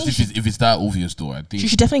 I That's think if it's that obvious, though. I think. she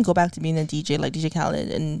should definitely go back to being a DJ like DJ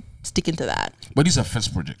Khaled and sticking to that. But this is her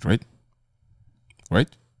first project, right? Right?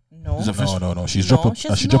 No. This is her first. No. She's No, dropped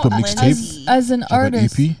she's she dropped a not mixtape. As an Dropped an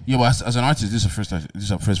artist, EP. Yeah, but as an artist, this is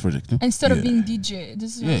her first project. No? instead Yeah. of being DJ,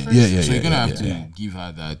 this is her Yeah. first. Yeah. So you're gonna yeah, have to yeah. give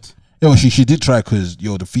her that. Yeah, well, she did try because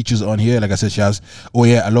the features on here, like I said, she has. Oh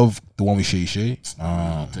yeah, I love the one with Shay Shay.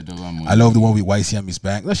 I love the one with YC and Miss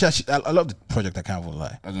Bank. No, I love the project. I can't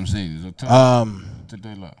lie. As I'm saying, there's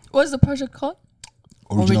a What's the project called?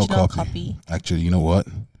 Original Original copy. copy. Actually, you know what?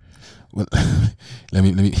 Well, let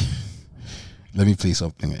me play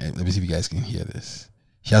something. Let me see if you guys can hear this.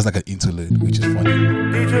 She has like an interlude, which is funny.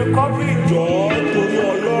 DJ Copy, John, to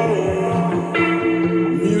your love.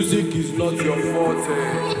 Music is not your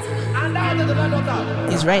forte.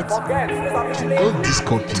 He's right. Little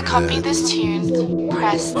disco To thing copy there. this tune,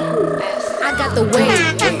 press this. I got the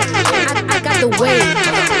wave. I got the wave.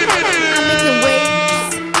 I'm making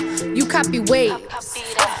waves. You copy waves.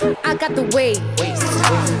 I got the wave.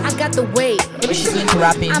 I got the wave. Maybe she's going to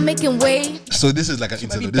rapping. I'm making waves. So this is like an might be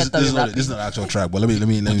interlude. This better is than not rapping. this is not an actual track. But let Did you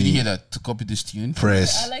hear me that? To copy this tune.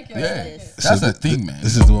 press. I like your Yeah, artist. that's the thi- thing, man.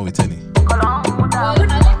 This is the one with Tenny. I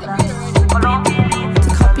like the beat already. To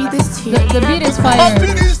copy this tune. The beat is fire.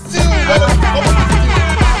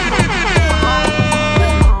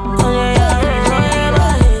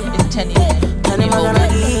 It's Tenny. Tenny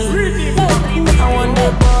Moment.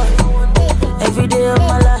 Every day of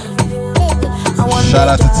my life. I want Shout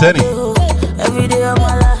out to Tenny. every day of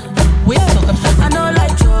my life. With Soca I know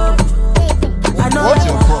like trouble. I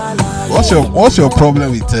know What's your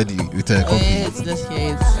problem with Tenny? With her copy? It's this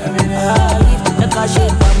case. like a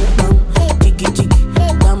shit. Jiggy jiggy,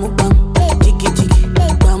 bam bam, jiggy jiggy,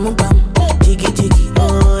 bam bam, jiggy jiggy.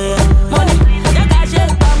 Oh yeah, money. Like a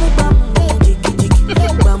shit, bam bam, jiggy jiggy,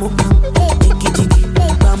 bam bam, jiggy jiggy,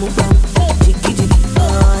 bam bam, jiggy jiggy. Oh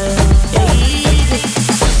yeah,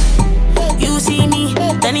 yeah. You see me,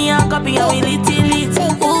 then you copy and we lit it.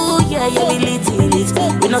 Oh yeah, yeah we lit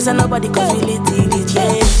it. We no say nobody 'cause we lit it.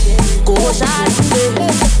 Yeah, go shot today,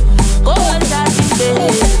 go shot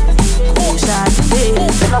today.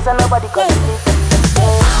 Nobody got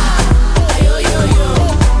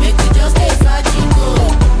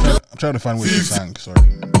I'm trying to find where she sang. Sorry.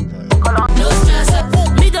 no stress.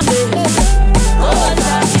 Me the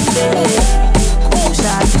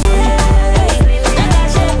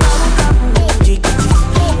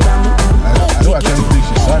I know I can't believe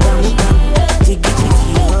she sang.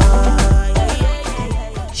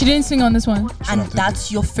 She didn't sing on this one. And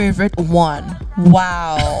that's your favorite one.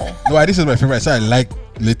 Wow. No, this is my favorite. I said I like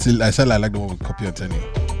the one with Copy and Tenny.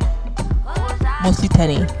 Mostly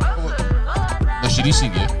Tenny. No, she didn't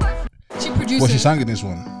sing it. She produced Well, she it. sang in this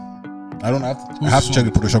one. I don't have to. I Who's have to the check the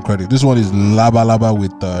song? production credit. This one is Laba Laba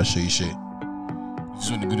with Shay Shay. This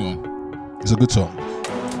is a good one. It's a good song.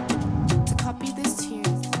 To copy this tune.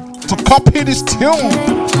 To copy this tune.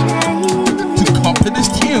 To copy this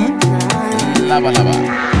tune. Laba laba.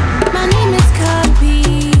 My name is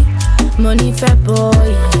Copy. Money fat boy.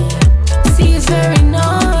 See, it's very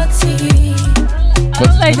naughty. I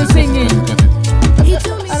don't like the singing. He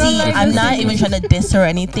do me I don't See, like I'm the not singing. even trying to diss or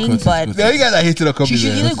anything, but Yeah, you guys are hating the copy. she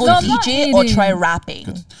should there. either go No, I'm not DJ or hating. try rapping.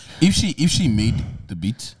 If she made the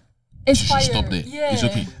beat, It's she fire. should stop there. Yeah. It's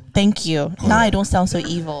okay. Thank you. Now I don't sound so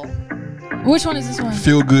evil. Which one is this one?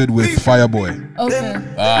 Feel Good with Fireboy. Okay.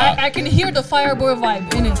 Ah. I can hear the Fireboy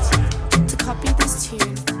vibe in it. to copy this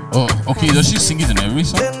tune. Oh, okay. Does she sing it in every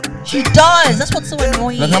song? She does. That's what's so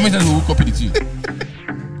annoying. Like how many times will we copy the tea?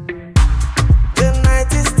 The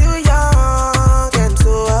night is still young and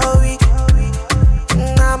so are we.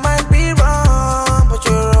 I might be wrong, but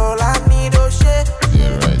you're all I need, oh shit.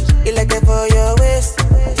 Yeah, right. You like it for your waist.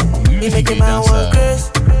 You You really make think it you my dance one grace.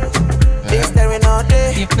 Been staring all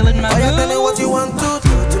day. You feeling my Oh, yeah, tell me mood? what you want to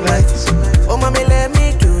do tonight. Oh, mommy, let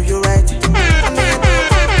me do you right. I mean, I know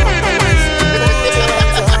compromise. Put your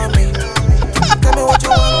hands on me. Tell me what you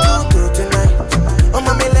want to do tonight. Oh,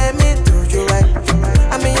 mommy, let me do you right.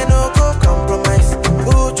 I mean, you know, go compromise.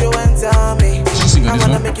 Put your hands on me. She sing I on this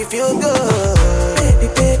wanna one. make you feel good. Baby,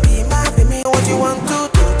 baby, my baby, what you want to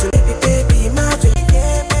do tonight? Baby, baby, my baby.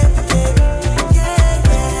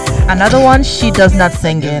 Another one she does not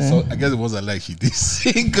sing Yeah, so in. I guess it wasn't like she did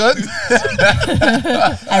sing good.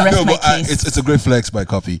 I rest No, my but case. it's a great flex by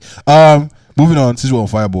Coffee. Moving on, since we're on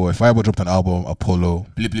Fireboy. Fireboy dropped an album, Apollo.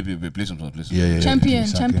 Play some songs, play some. Yeah. Champion.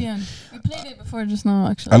 Champion. We played it before just now,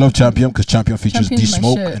 actually. I love Champion because Champion features Champion D is my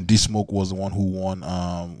Smoke, shit. and D Smoke was the one who won.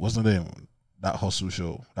 What's the name? That hustle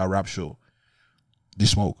show, that rap show. D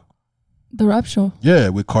Smoke. The rap show. Yeah,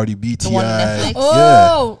 with Cardi B, The one on T.I. Netflix?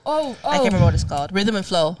 Oh, oh, oh. I can't remember what it's called. Rhythm and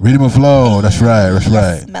Flow. Rhythm and Flow. That's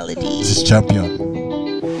right. Melody. This is Champion.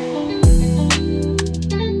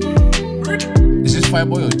 Is this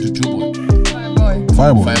Fireboy or Juju Boy? Boy.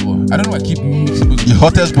 Fireboy. Fireboy. I don't know. I keep mixing those. The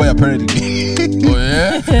hottest boy apparently. Oh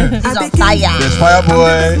yeah. He's on fire. There's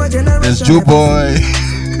Fireboy. There's Jew Boy.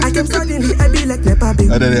 I kept suddenly, I be like Nepa baby.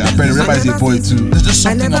 And then apparently everybody's a boy too. There's just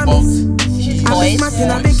something about. Voice.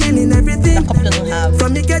 I've been killing everything. That couple doesn't have.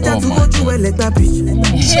 From me get Oh down to my go through God. a leg that bitch. To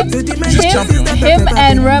the Just Champion. Him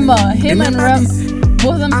and Rema. Him and Rema.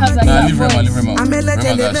 Both of them have like Nah, that leave voice. Rema. I'm a legend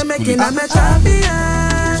Rema, in the that's making. cool. I'm a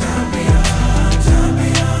champion.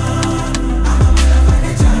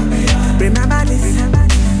 Remember this.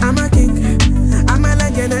 I'm a king. I'm a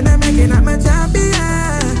legend in the making. I'm a champion.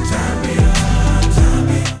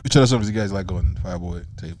 Which other songs you guys like on Fireboy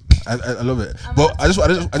tape? I love it. But I just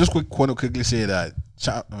want to quickly say that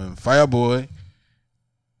Fireboy,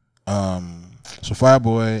 so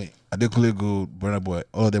Fireboy, Adekunle Gold, Burna Boy,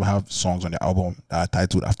 all of them have songs on their album that are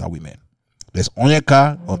titled after women. There's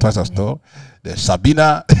Onyeka on Twice Store, there's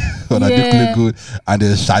Sabina on Adekunle Gold, and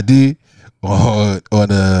there's Sade on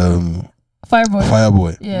Fireboy.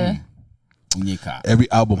 Fireboy. Yeah. Onyeka. Every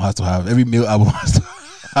male album has to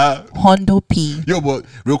have. Hondo P. Yo, but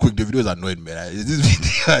real quick, Davido is annoyed, man.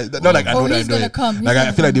 Not like I know that he's gonna come. Like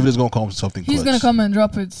I feel like Davido's gonna come with something. He's clutch. gonna come and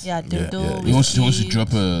drop it. Yeah, Dido. yeah. He wants to drop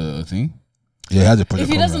a thing. Yeah, he has a project. If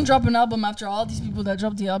he coming doesn't out. drop an album after all these people that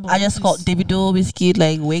dropped the album, I just called Davido, Whiskey,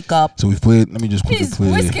 like, wake up. So we've played. Let me just quickly Please, play.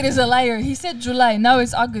 Wizkid is a liar. He said July. Now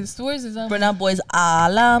it's August. Where's his album? Burna Boy's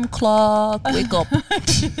alarm clock, wake up.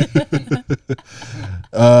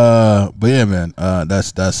 But yeah, man. That's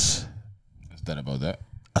Is that about that?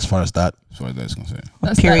 as far as that. As far as that's concerned.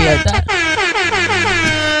 That's Period. That.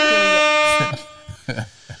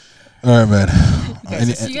 All right, man.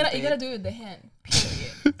 You gotta do it with the hand.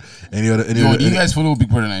 Any other? Yo, do you guys follow Big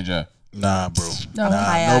Brother Nigeria? Nah, bro. No.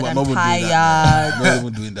 Tired, I'm not even doing that. tired. Man. Not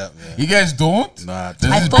even doing that, man. You guys don't? Nah.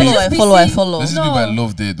 This I is follow, big- I follow. This is No. big by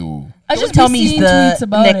Love Day though. I Don't just tell be me it's seeing the tweets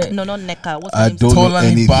about neck. it. No, not Neka. What's I the name? don't know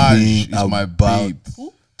Tolani Baj anything is my about. babe.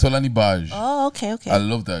 Tolani Baj. Oh, okay. I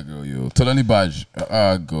love that girl, yo. Tolani Baj.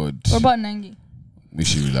 Ah, God. What about Nangi? Make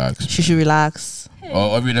she relax. She should relax.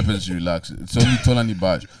 Or every other person should relax. It's only Tolani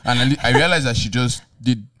Baj. And I realized that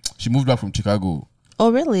she moved back from Chicago.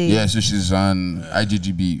 Oh, really? Yeah, so she's on You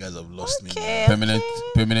IJGB. guys have lost me. Okay. Permanent.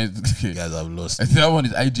 You guys have lost I me. think that one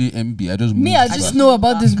is IJMB. I just moved Me, I back. just know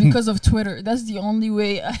about this because of Twitter. That's the only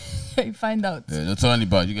way I find out. Yeah, no, Tolani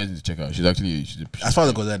Baj. You guys need to check out. She's actually As far as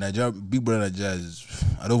it goes, Nigeria, Big Brother Nigeria is.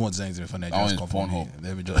 I don't want to say anything for Nigeria's That one is company. Pornhub.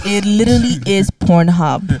 Let me just. It literally is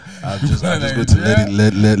Pornhub. I'm just going to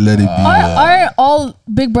let it be. Are all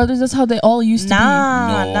Big Brothers? That's how they all used to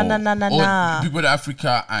Nah. Oh, Big Brother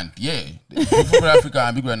Africa and Big Brother Africa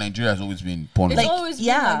and Big Brother Nigeria has always been porn. It's Like, always been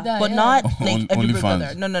yeah, like that, but yeah. not like Only every Big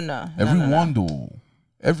fans. Brother. No. Everyone though.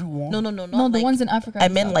 Everyone. No, be. not No, the like, ones in Africa. I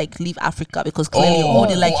meant like leave Africa because clearly all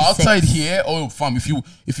they like is outside sex. here. Oh, fam! If you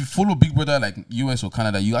follow Big Brother like US or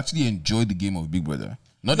Canada, you actually enjoy the game of Big Brother.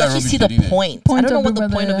 Not You that actually rubbish see they're the doing it. point. Point I don't know of what Big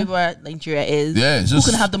the point Brother. of Big Brother Nigeria is. Yeah, it's Who just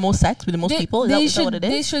can have the most sex with the most people? Is that what it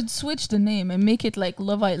They is? should switch the name and make it like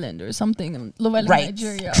Love Island or something. Love Island Right.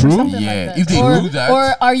 Nigeria. True. Or something Yeah, like that. if they or, do that-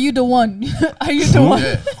 or are you the one? Are you the one?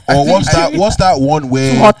 Yeah. Or what's that one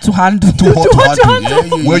where Too hot to handle. too hot to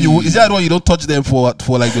handle? Yeah, Where you is that the one you don't touch them for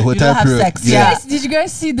like the whole You don't time have period? sex, Yeah. Guys, did you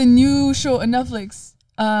guys see the new show on Netflix?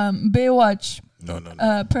 Baywatch. No.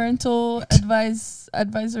 Parental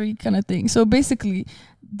advisory kind of thing. So basically,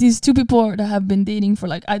 these two people that have been dating for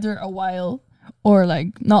like either a while or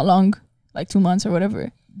like not long, like 2 months or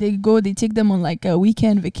whatever. They take them on like a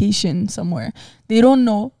weekend vacation somewhere. They don't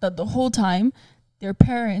know that the whole time their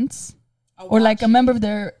parents or like a member of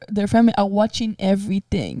their family are watching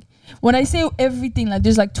everything. When I say everything, like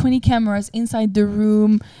there's like 20 cameras inside the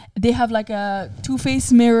room. They have like a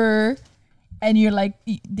 2-face mirror, and you're like,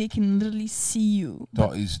 they can literally see you.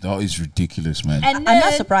 That is ridiculous, man. And I'm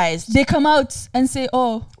not surprised. They come out and say,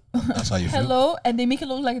 "Oh, That's how you feel. hello," and they make it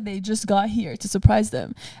look like they just got here to surprise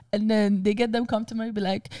them. And then they get them come to me and be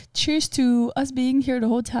like, "Cheers to us being here the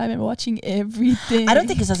whole time and watching everything." I don't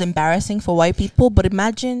think it's as embarrassing for white people, but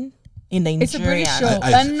imagine in Nigeria. It's a British show.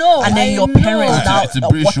 I I know. And then I your know. parents now It's a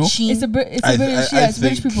British show? watching. It's a British. It's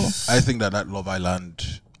British people. I think that Love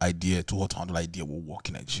Island idea, to hot handle idea, will work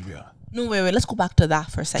in Nigeria. No, wait. Let's go back to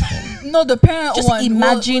that for a second. No, the parent Just one.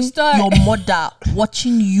 imagine will start. your mother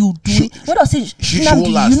watching you doing. What I say, She Nnamdi,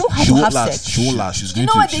 won't last. you know how She to won't have last. sex. She won't last. She's You going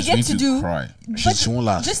know to, what they she's get going to do? Cry. She won't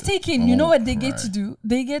last. Just take in. I You know won't what they get cry. to do?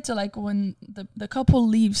 They get to like when the couple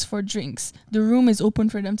leaves for drinks, the room is open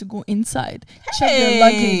for them to go inside, check their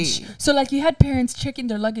luggage. So like you had parents checking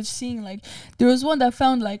their luggage, seeing like there was one that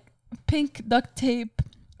found like pink duct tape,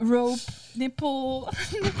 rope, nipple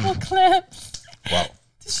clamps. Wow.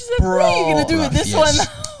 She's like, what are you gonna do with this yes.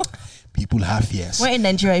 one? People have yes. We're in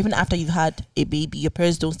Nigeria, even after you've had a baby, your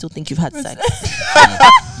parents don't still think you've had sex.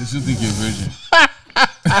 They still think you're a virgin.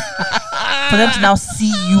 For them to now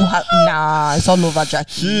see you have, nah, it's all over,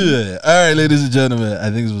 Jackie. Yeah. All right, ladies and gentlemen.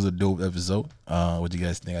 I think this was a dope episode. What do you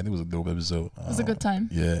guys think? I think it was a dope episode. It was a good time.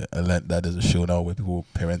 Yeah, I learned that there's a show now where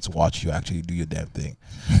parents watch you actually do your damn thing.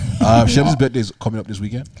 Shelby's birthday is coming up this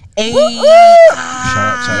weekend. Hey, Shout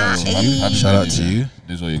out to you. Happy Shout out birthday, to you. man.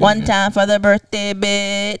 This is what you're one gonna get. time for the birthday,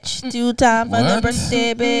 bitch. 2 times for the What?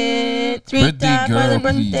 birthday, bitch. 3 Birthday times for the girl,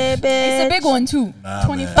 birthday, please. bitch. It's a big one too. Nah,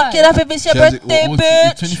 25. Get off if it's your Chelsea, birthday, What's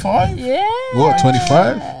bitch. 25? Yeah. What,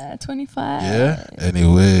 25? 25. Yeah.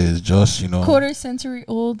 Anyways, just, Quarter century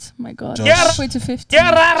old. My God. Just- Halfway to 50. Get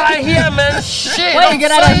out of here, man. Shit. Wait,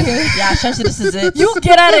 get out of here. Yeah, Chelsea, this is it. You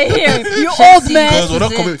get out of here. You old Chelsea, man. Because we're not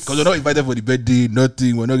This is coming, it. because we're not invited for the birthday,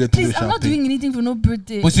 nothing. We're not getting Please, the I'm not champagne. doing anything for no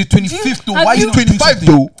birthday. But it's 25th though. Have Why you- you 25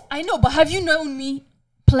 though. I know, but have you known me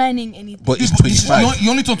planning anything? But it's This is- 25.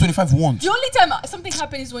 You only turn 25 once. The only time something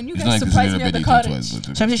happens is when you It's guys not surprise like me at the this is your cottage.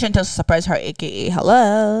 birthday, Chelsea Shantel to surprise her, aka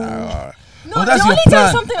hello. No, Oh, the that's your only time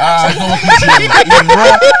plan. something It's actually not working this year. It's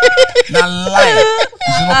wrong. Nah, lie.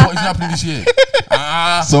 It's not happening this year.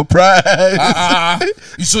 Surprise.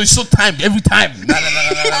 It's so timed every time. Nah.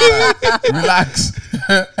 Relax.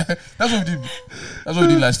 That's what we did. That's what we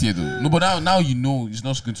did last year, though. No, but now you know it's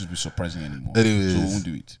not going to be surprising anymore. Anyways, So we won't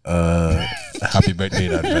do it. Happy birthday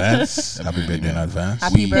in advance. Happy birthday in advance.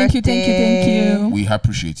 Happy birthday. Thank you, thank you, thank you. We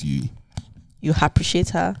appreciate you. You appreciate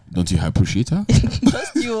her. Don't you appreciate her?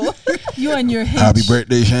 Just you. You and your H. Happy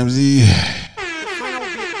birthday, Shamsi.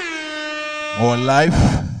 More life.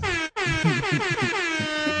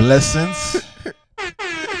 Blessings. The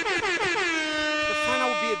final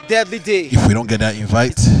will be a deadly day. If we don't get that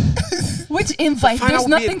invite, Which invite? Final There's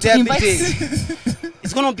will be a nothing to deadly invite. day.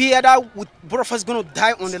 It's gonna be either with both of us gonna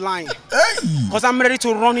die on the line. Because I'm ready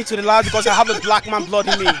to run into the light because I have a black man blood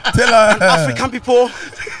in me. Tell her. And African people,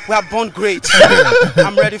 we are born great.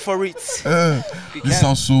 I'm ready for it. This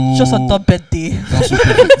sounds so. Just a top birthday. Sounds so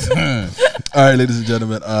perfect. all right, ladies and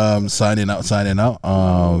gentlemen, signing out.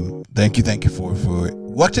 Thank you for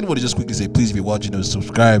watching. I want to just quickly say, please, if you're watching us,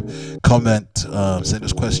 subscribe, comment, send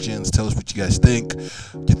us questions, tell us what you guys think.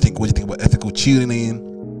 What do you think about ethical cheating?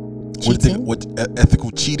 What do you think? What ethical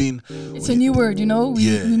cheating? It's a new word, you know.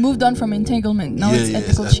 We moved on from entanglement. Now it's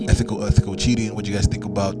ethical cheating. Ethical cheating. What do you guys think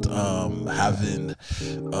about having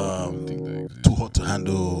Too Hot to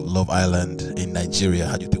Handle Love Island in Nigeria?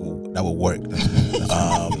 How do you think that will work? Do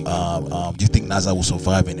you think NASA will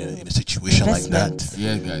survive in a situation like that?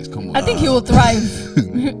 Yeah, guys, come on. I think he will thrive.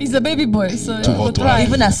 He's a baby boy, so he will thrive.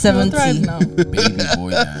 Even at He will 70. thrive now. Baby boy.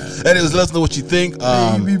 Nah. Anyways, let us know what you think.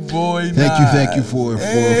 Baby boy. Thank you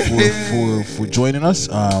for joining us.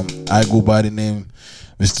 I go by the name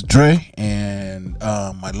Mr. Dre, and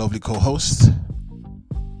my lovely co-host.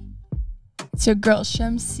 It's your girl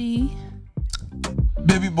Shamsi.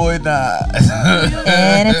 Baby boy. Nah.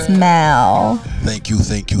 And it's Mel. Thank you.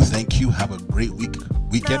 Have a great weekend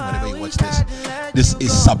whenever you watch this. This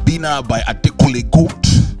is Sabina by Adekule Goat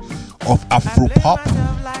of Afro Pop.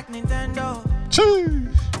 Cheers.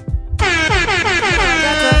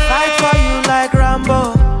 Fight for you like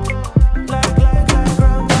Rambo.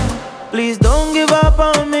 Please don't give up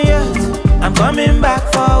on me yet. I'm coming back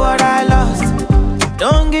for